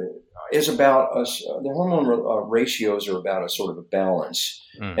is about us. The hormone ratios are about a sort of a balance,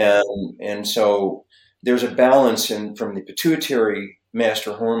 and so there's a balance from the pituitary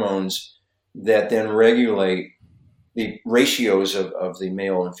master hormones that then regulate the ratios of the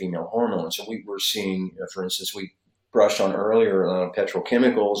male and female hormones. So we were seeing, for instance, brushed on earlier,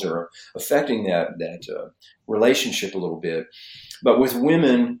 petrochemicals are affecting that relationship a little bit. But with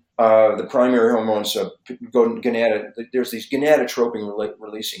women, the primary hormones there's these gonadotropin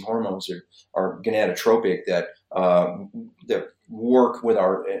releasing hormones that are gonadotropic that work with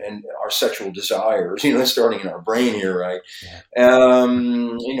our sexual desires, starting in our brain here, right? Yeah.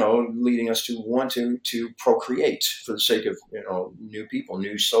 Leading us to want to procreate for the sake of, new people,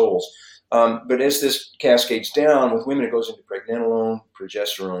 new souls. But as this cascades down, with women, it goes into pregnenolone,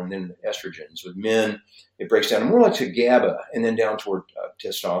 progesterone, then estrogens. With men, it breaks down more like to GABA and then down toward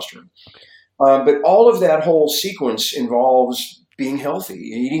testosterone. But all of that whole sequence involves being healthy,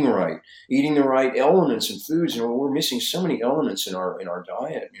 eating the right elements and foods. We're missing so many elements in our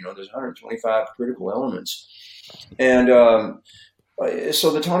diet. There's 125 critical elements. And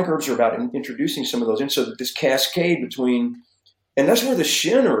so the tonic herbs are about introducing some of those in, so that this cascade between, and that's where the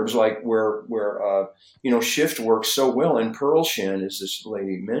Shin herbs, like where Shift works so well, and Pearl Shin, as this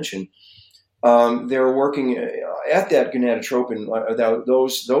lady mentioned, they're working at that gonadotropin,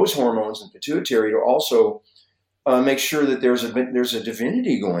 those hormones in the pituitary, to also make sure that there's a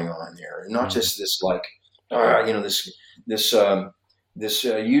divinity going on there, and not just this this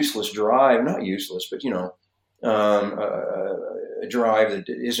useless drive, not useless, but a drive that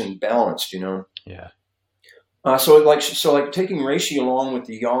isn't balanced, Yeah. So taking reishi along with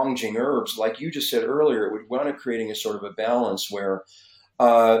the yang Jing herbs, like you just said earlier, it would wind up creating a sort of a balance where,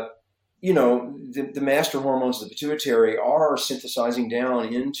 the master hormones of the pituitary are synthesizing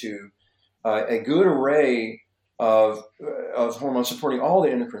down into a good array of hormones supporting all the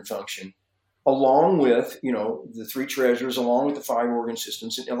endocrine function, along with, the three treasures, along with the five organ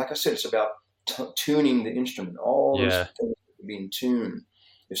systems. And like I said, it's about tuning the instrument, all those things being tuned.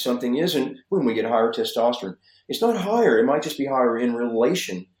 If something isn't, when we get higher testosterone, it's not higher. It might just be higher in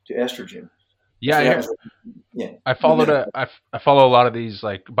relation to estrogen. Yeah, I follow a lot of these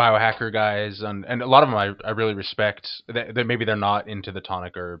like biohacker guys, and a lot of them I really respect. That maybe they're not into the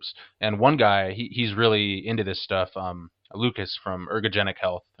tonic herbs. And one guy, he's really into this stuff. Lucas from Ergogenic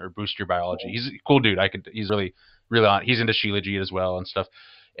Health, or Boost Your Biology. He's a cool dude. He's really on. He's into Shilajit as well and stuff.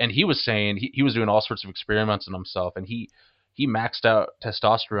 And he was saying he was doing all sorts of experiments on himself, and he maxed out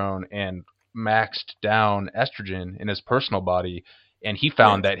testosterone and maxed down estrogen in his personal body. And he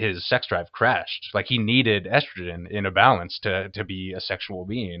found that his sex drive crashed. Like, he needed estrogen in a balance to be a sexual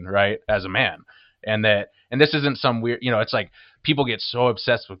being, right, as a man. And this isn't some weird, it's like people get so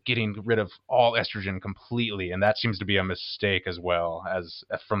obsessed with getting rid of all estrogen completely, and that seems to be a mistake as well, as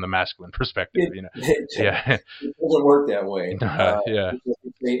from the masculine perspective. It doesn't work that way.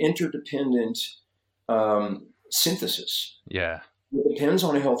 It's an interdependent synthesis. Yeah, it depends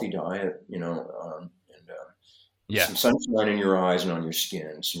on a healthy diet, some sunshine in your eyes and on your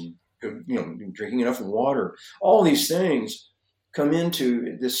skin, some drinking enough water. All these things come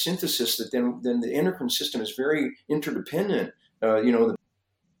into this synthesis that then the endocrine system is very interdependent. The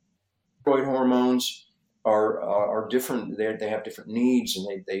thyroid hormones are different. They have different needs,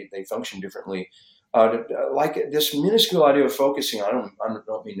 and they function differently. Like this minuscule idea of focusing. I don't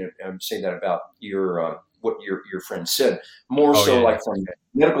mean to say that about what your friend said. More from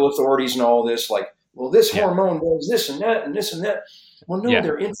medical authorities and all this, like, well, this hormone does this and that and this and that. Well, no,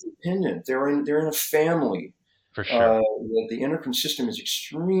 they're interdependent. They're in a family. For sure. The endocrine system is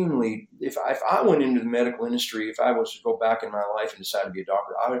extremely. If I went into the medical industry, if I was to go back in my life and decide to be a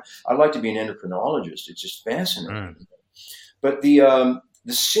doctor, I'd like to be an endocrinologist. It's just fascinating. But the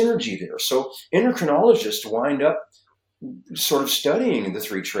synergy there. So endocrinologists wind up sort of studying the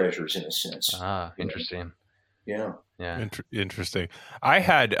three treasures in a sense. Interesting. Yeah. Interesting.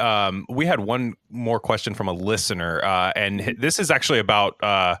 We had one more question from a listener, and this is actually about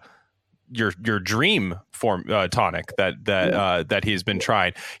your dream form tonic that he's been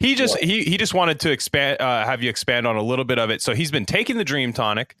trying. He just wanted to have you expand on a little bit of it. So he's been taking the dream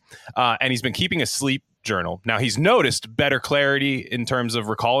tonic, and he's been keeping a sleep journal. Now, he's noticed better clarity in terms of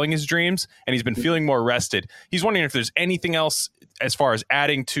recalling his dreams, and he's been feeling more rested. He's wondering if there's anything else as far as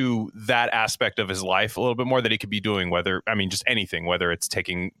adding to that aspect of his life a little bit more that he could be doing, just anything, whether it's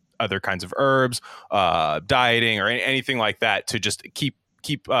taking other kinds of herbs, dieting, or anything like that, to just keep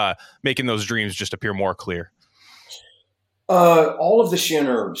making those dreams just appear more clear. All of the Shin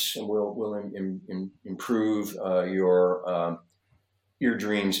herbs will improve your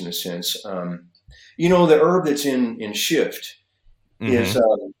dreams in a sense. The herb that's in Shift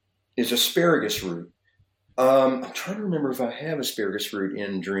is asparagus root. I'm trying to remember if I have asparagus root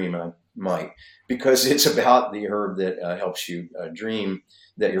in Dream. I might, because it's about the herb that helps you dream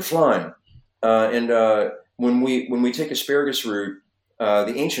that you're flying. And when we take asparagus root,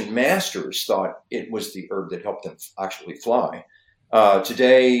 the ancient masters thought it was the herb that helped them actually fly.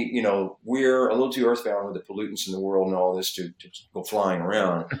 Today, you know, we're a little too earthbound with the pollutants in the world and all this to go flying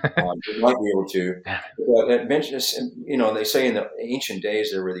around. We might be able to. But you know, they say in the ancient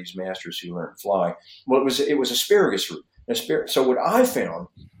days there were these masters who learned to fly. Well, it was asparagus root. So what I found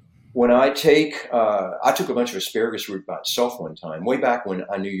when I took a bunch of asparagus root by itself one time, way back when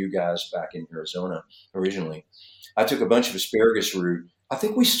I knew you guys back in Arizona originally. I took a bunch of asparagus root. I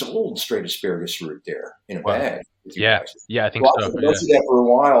think we sold straight asparagus root there in a bag. Yeah, I think so. I took a bunch of that for a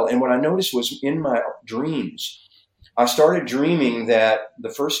while, and what I noticed was in my dreams, I started dreaming that the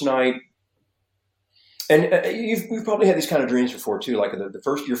first night, and you've probably had these kind of dreams before too. Like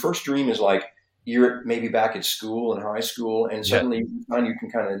your first dream is like you're maybe back at school in high school, and suddenly you find you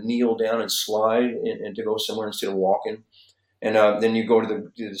can kind of kneel down and slide and to go somewhere instead of walking. And then you go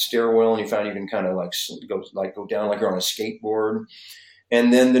to the stairwell and you find you can kind of go down like you're on a skateboard.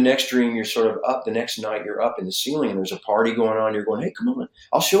 And then the next dream, you're sort of up. The next night, you're up in the ceiling and there's a party going on. You're going, hey, come on,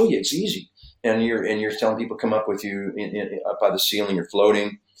 I'll show you. It's easy. And you're telling people come up with you up by the ceiling. You're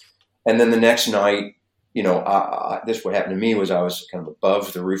floating. And then the next night, you know, this what happened to me was I was kind of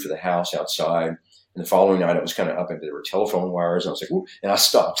above the roof of the house outside. And the following night, I was kind of up, and there were telephone wires. And I was like, ooh, and I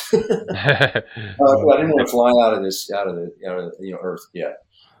stopped. I didn't want to fly out of the earth yet.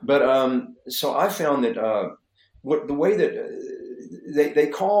 But so I found that the way that they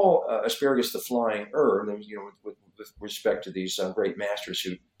call asparagus the flying herb, you know, with respect to these great masters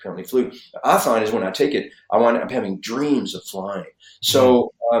who apparently flew, I find is when I take it, I wind up having dreams of flying.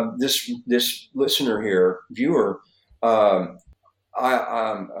 So this listener here, viewer.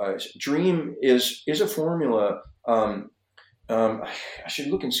 Dream is a formula. I should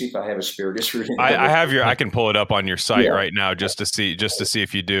look and see if I have asparagus root. I have I can pull it up on your site right now just to see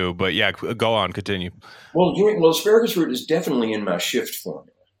if you do. But yeah, go on, continue. Well, asparagus root is definitely in my shift formula,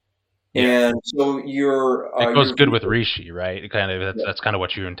 and so it goes good with reishi, right? It kind of that's kind of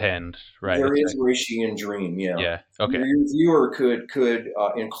what you intend, right? There is reishi in dream, yeah. Yeah. Okay. Your viewer could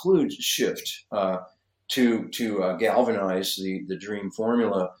include shift. To galvanize the dream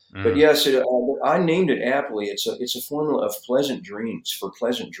formula, but yes, I named it aptly. It's a formula of pleasant dreams for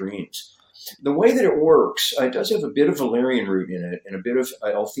pleasant dreams. The way that it works, it does have a bit of valerian root in it and a bit of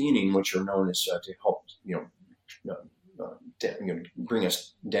L-theanine, which are known as to help bring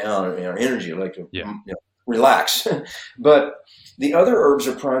us down in our energy, like to relax. But the other herbs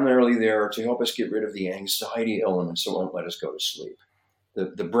are primarily there to help us get rid of the anxiety elements that won't let us go to sleep.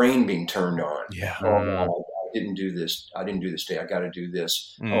 The brain being turned on. Yeah. Oh, I didn't do this. I didn't do this today. I got to do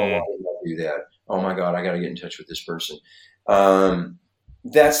this. Oh, why did I do that? Oh my God, I got to get in touch with this person.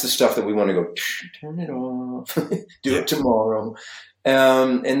 That's the stuff that we want to go, turn it off, do it tomorrow.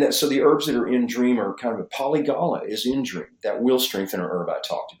 So the herbs that are in dream are kind of a polygala is in dream. That will strengthen our herb I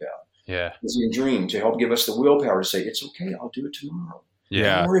talked about. Yeah. It's in dream to help give us the willpower to say, it's okay. I'll do it tomorrow.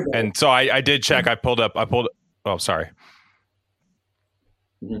 Yeah. And so I did check. I pulled. Oh, sorry.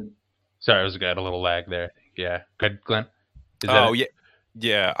 Mm-hmm. Sorry, I had a little lag there. Yeah, good, Glenn.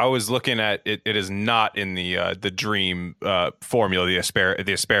 Yeah. I was looking at it. It is not in the dream formula, the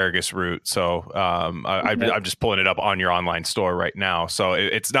asparagus root. So I'm just pulling it up on your online store right now. So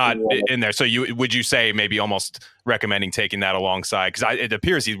it's not in there. So would you say maybe almost recommending taking that alongside? Because it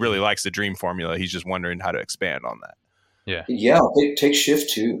appears he really likes the dream formula. He's just wondering how to expand on that. Yeah. Take shift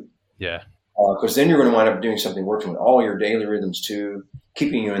too. Yeah. Because then you're going to wind up doing something working with all your daily rhythms too,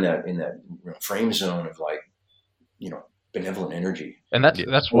 keeping you in that frame zone of benevolent energy. And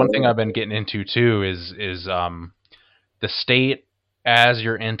that's one thing I've been getting into too is the state as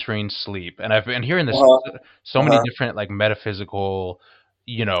you're entering sleep. And I've been hearing this so many different like metaphysical,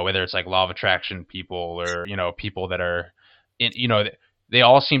 whether it's like law of attraction people or people that are they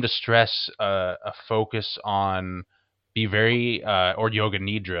all seem to stress a focus on be very or yoga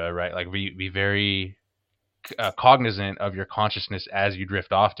nidra, right? Like be very cognizant of your consciousness as you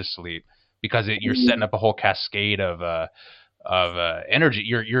drift off to sleep, because you're setting up a whole cascade of energy.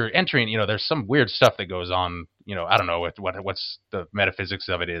 You're entering. There's some weird stuff that goes on. I don't know what's the metaphysics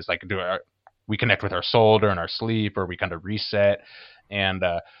of it is. Like, we connect with our soul during our sleep, or we kind of reset? And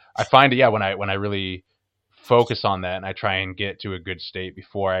I find when I really focus on that and I try and get to a good state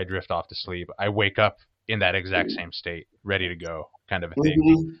before I drift off to sleep, I wake up in that exact same state, ready to go, kind of a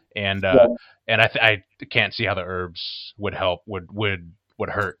thing. And I can't see how the herbs would help, would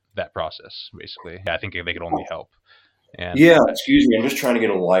hurt that process. Basically, I think they could only help. And excuse me, I'm just trying to get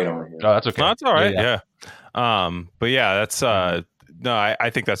a light on here. Oh, that's okay. No, that's all right. Yeah. But yeah, that's no, I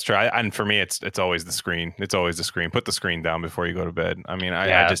think that's true. And for me, it's always the screen. It's always the screen. Put the screen down before you go to bed. I mean,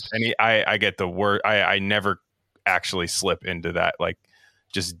 I get the word. I never actually slip into that. Like,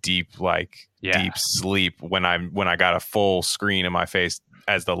 just deep sleep when I got a full screen in my face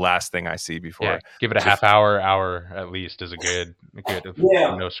as the last thing I see before. Give it a half hour at least is a good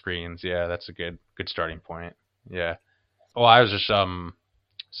Yeah. no screens. Yeah, that's a good starting point. Yeah. Well, I was just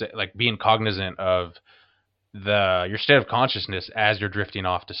like being cognizant of your state of consciousness as you're drifting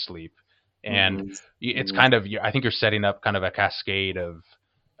off to sleep, and it's kind of, I think you're setting up kind of a cascade of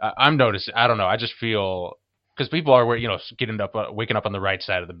I'm noticing, I don't know, I just feel, because people are, waking up on the right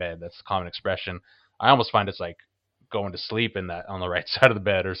side of the bed. That's the common expression. I almost find it's like going to sleep on the right side of the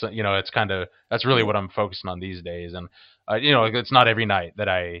bed, or something. It's kind of, that's really what I'm focusing on these days. And it's not every night that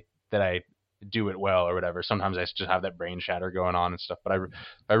I do it well or whatever. Sometimes I just have that brain shatter going on and stuff. But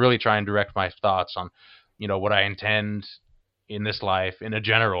I really try and direct my thoughts on what I intend in this life in a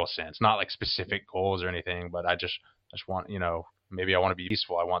general sense, not like specific goals or anything, but I just want, maybe I want to be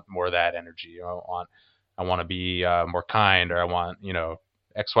peaceful. I want more of that energy. I want to be more kind, or I want,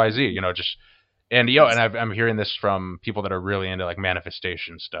 XYZ, and I'm hearing this from people that are really into like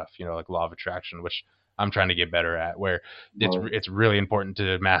manifestation stuff, like law of attraction, which I'm trying to get better at, where it's really important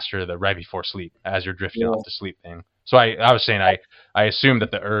to master the right before sleep as you're drifting off to sleep thing. So I was saying, I assume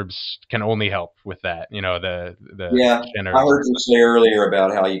that the herbs can only help with that, the I heard you say earlier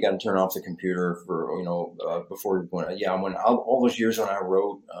about how you got to turn off the computer for before you're going. When all those years when I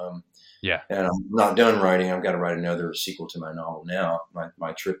wrote, and I'm not done writing. I've got to write another sequel to my novel now.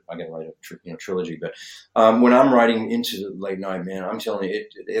 My trip, I got to write a trilogy. But when I'm writing into the late night, man, I'm telling you,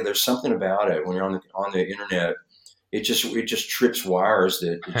 there's something about it when you're on the internet. It just trips wires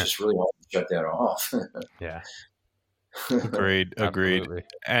that it just really wants to shut that off. Yeah. Agreed.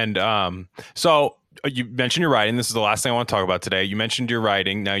 And so you mentioned your writing. This is the last thing I want to talk about today. You mentioned your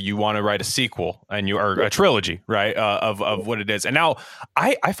writing. Now you want to write a sequel, and a trilogy, right? Of what it is. And now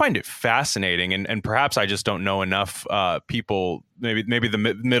I find it fascinating, and perhaps I just don't know enough people. Maybe the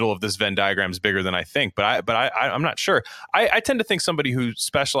middle of this Venn diagram is bigger than I think, but I'm not sure. I tend to think somebody who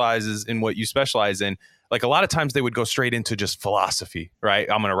specializes in what you specialize in, like a lot of times they would go straight into just philosophy, right?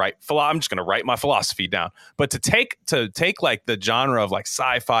 I'm just going to write my philosophy down. But to take like the genre of like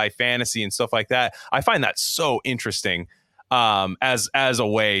sci-fi, fantasy and stuff like that, I find that so interesting as a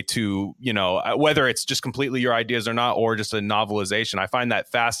way to, whether it's just completely your ideas or not, or just a novelization. I find that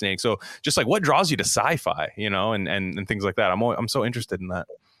fascinating. So just like what draws you to sci-fi, and things like that. I'm so interested in that.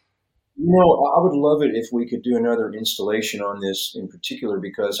 I would love it if we could do another installation on this in particular,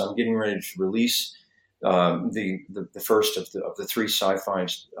 because I'm getting ready to release the first of the three sci-fi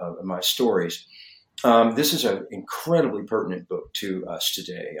my stories. This is an incredibly pertinent book to us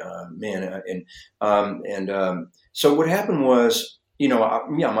today, man. So what happened was,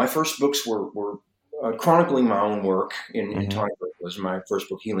 my first books were chronicling my own work in tonic was my first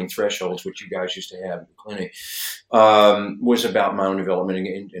book, Healing Thresholds, which you guys used to have at the clinic, was about my own development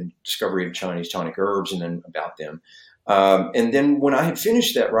and discovery of Chinese tonic herbs, and then about them. And then when I had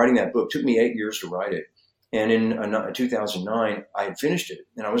finished writing that book, it took me 8 years to write it. And in 2009, I had finished it,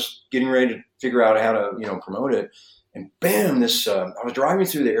 and I was getting ready to figure out how to, promote it. And bam, I was driving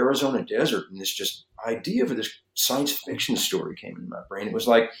through the Arizona desert, and this just idea for this science fiction story came into my brain. It was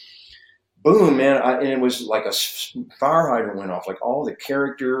like, boom, man. And it was like a fire hydrant went off, like all the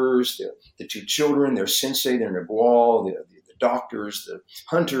characters, the two children, their sensei, their nagual, the doctors, the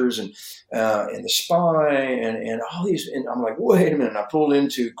hunters, and the spy, and all these. And I'm like, wait a minute. And I pulled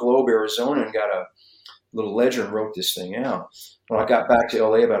into Globe, Arizona, and got a little ledger and wrote this thing out. When I got back to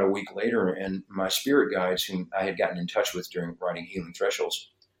LA about a week later, and my spirit guides, whom I had gotten in touch with during writing Healing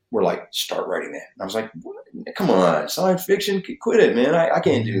Thresholds, were like, start writing that. And I was like, what? Come on, science fiction, quit it, man. I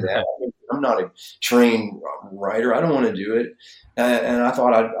can't do that. I'm not a trained writer. I don't want to do it. And I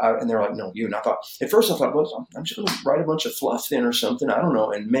thought, and they're like, no, you. And I thought, at first I thought, well, I'm just going to write a bunch of fluff then or something. I don't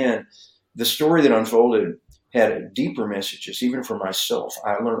know. And man, the story that unfolded had deeper messages, even for myself.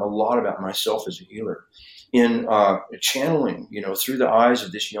 I learned a lot about myself as a healer in channeling, through the eyes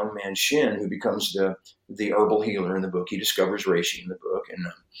of this young man, Shin, who becomes the herbal healer in the book. He discovers reishi in the book. And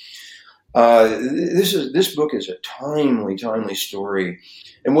this book is a timely story.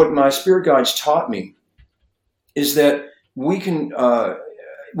 And what my spirit guides taught me is that we can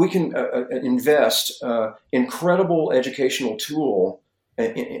invest incredible educational tool.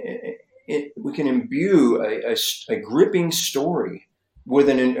 We can imbue a gripping story with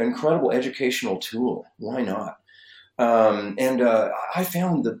an incredible educational tool. Why not? I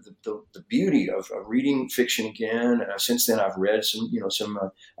found the beauty of reading fiction again. Since then, I've read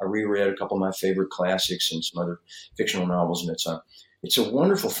I reread a couple of my favorite classics and some other fictional novels, and it's a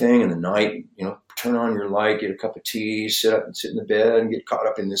wonderful thing in the night, turn on your light, get a cup of tea, sit in the bed and get caught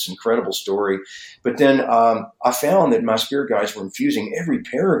up in this incredible story. But then I found that my spirit guides were infusing every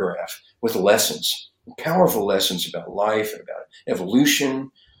paragraph with lessons, powerful lessons about life, about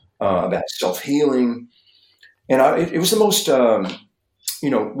evolution, about self-healing. And it was the most,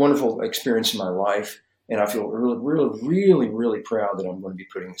 wonderful experience in my life. And I feel really, really, really, really proud that I'm going to be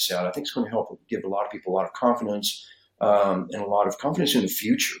putting this out. I think it's going to help give a lot of people a lot of confidence, and a lot of confidence in the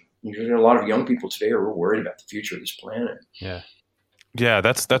future. A lot of young people today are worried about the future of this planet. Yeah. Yeah,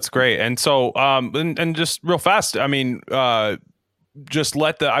 that's great. And so, and just real fast, I mean, just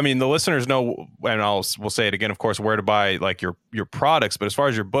let the listeners know, and we'll say it again, of course, where to buy like your products. But as far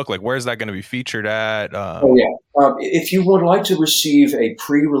as your book, like, where's that going to be featured at? If you would like to receive a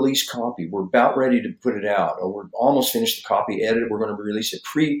pre-release copy, we're about ready to put it out, or we're almost finished the copy edited. We're going to release a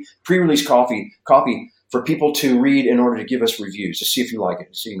pre-release copy for people to read in order to give us reviews to see if you like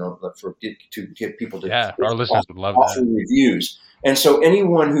it. So, to get people to our listeners would love that. Reviews. And so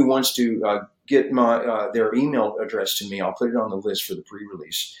anyone who wants to get their email address to me, I'll put it on the list for the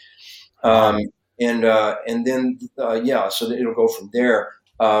pre-release. So that it'll go from there.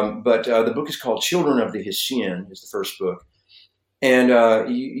 But the book is called Children of the Hessian, is the first book. And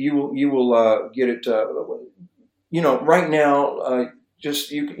you will get it, right now,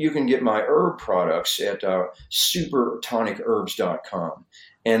 just you can get my herb products at supertonicherbs.com.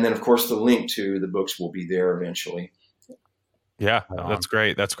 And then, of course, the link to the books will be there eventually. Yeah, that's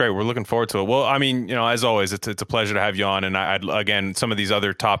great. That's great. We're looking forward to it. Well, I mean, as always, it's a pleasure to have you on. And again, some of these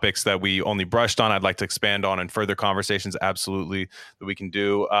other topics that we only brushed on, I'd like to expand on and further conversations. Absolutely, that we can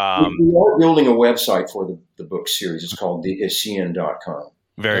do. We are building a website for the book series. It's called thehessian.com.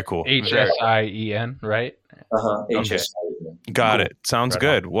 Very cool. HSIEN, right? Okay. Got it. Sounds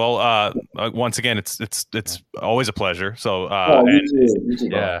good. Well, once again, it's always a pleasure. So,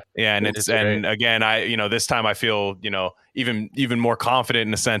 yeah, and and again, this time I feel, even more confident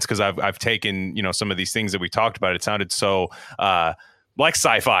in a sense, because I've taken, some of these things that we talked about. It sounded so, like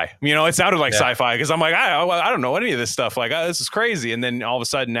sci-fi, it sounded like sci-fi, because I'm like, I don't know any of this stuff. Like, this is crazy. And then all of a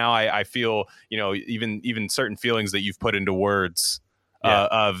sudden now I feel, even certain feelings that you've put into words.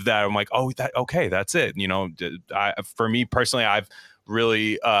 Of that, I'm like, okay, that's it. For me personally, I've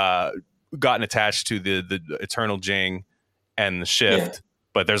really gotten attached to the Eternal Jing and the Shift. Yeah.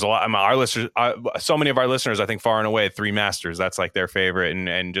 But there's a lot. Our listeners, so many of our listeners, I think, far and away, Three Masters. That's like their favorite,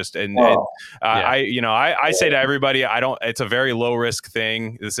 I say to everybody, it's a very low risk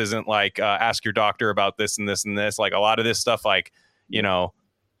thing. This isn't like ask your doctor about this and this and this. Like a lot of this stuff, like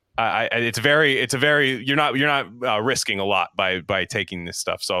it's very you're not risking a lot by taking this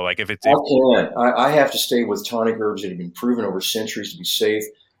stuff. So like I have to stay with tonic herbs that have been proven over centuries to be safe.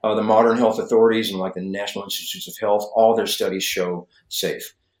 The modern health authorities and like the National Institutes of Health, all their studies show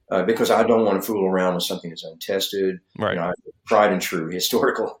safe. Because I don't want to fool around with something that's untested. Right. Tried and true,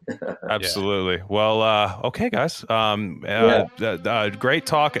 historical. Absolutely. Yeah. Well, okay, guys. Great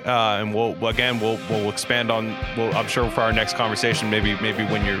talk. And we'll expand on. I'm sure for our next conversation, maybe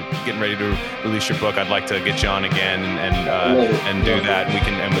when you're getting ready to release your book, I'd like to get you on again and do that.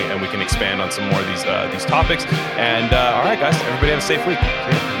 And we can expand on some more of these topics. And all right, guys. Everybody have a safe week.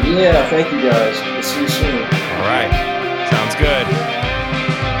 Yeah. Thank you, guys. We'll see you soon. All right. Sounds good.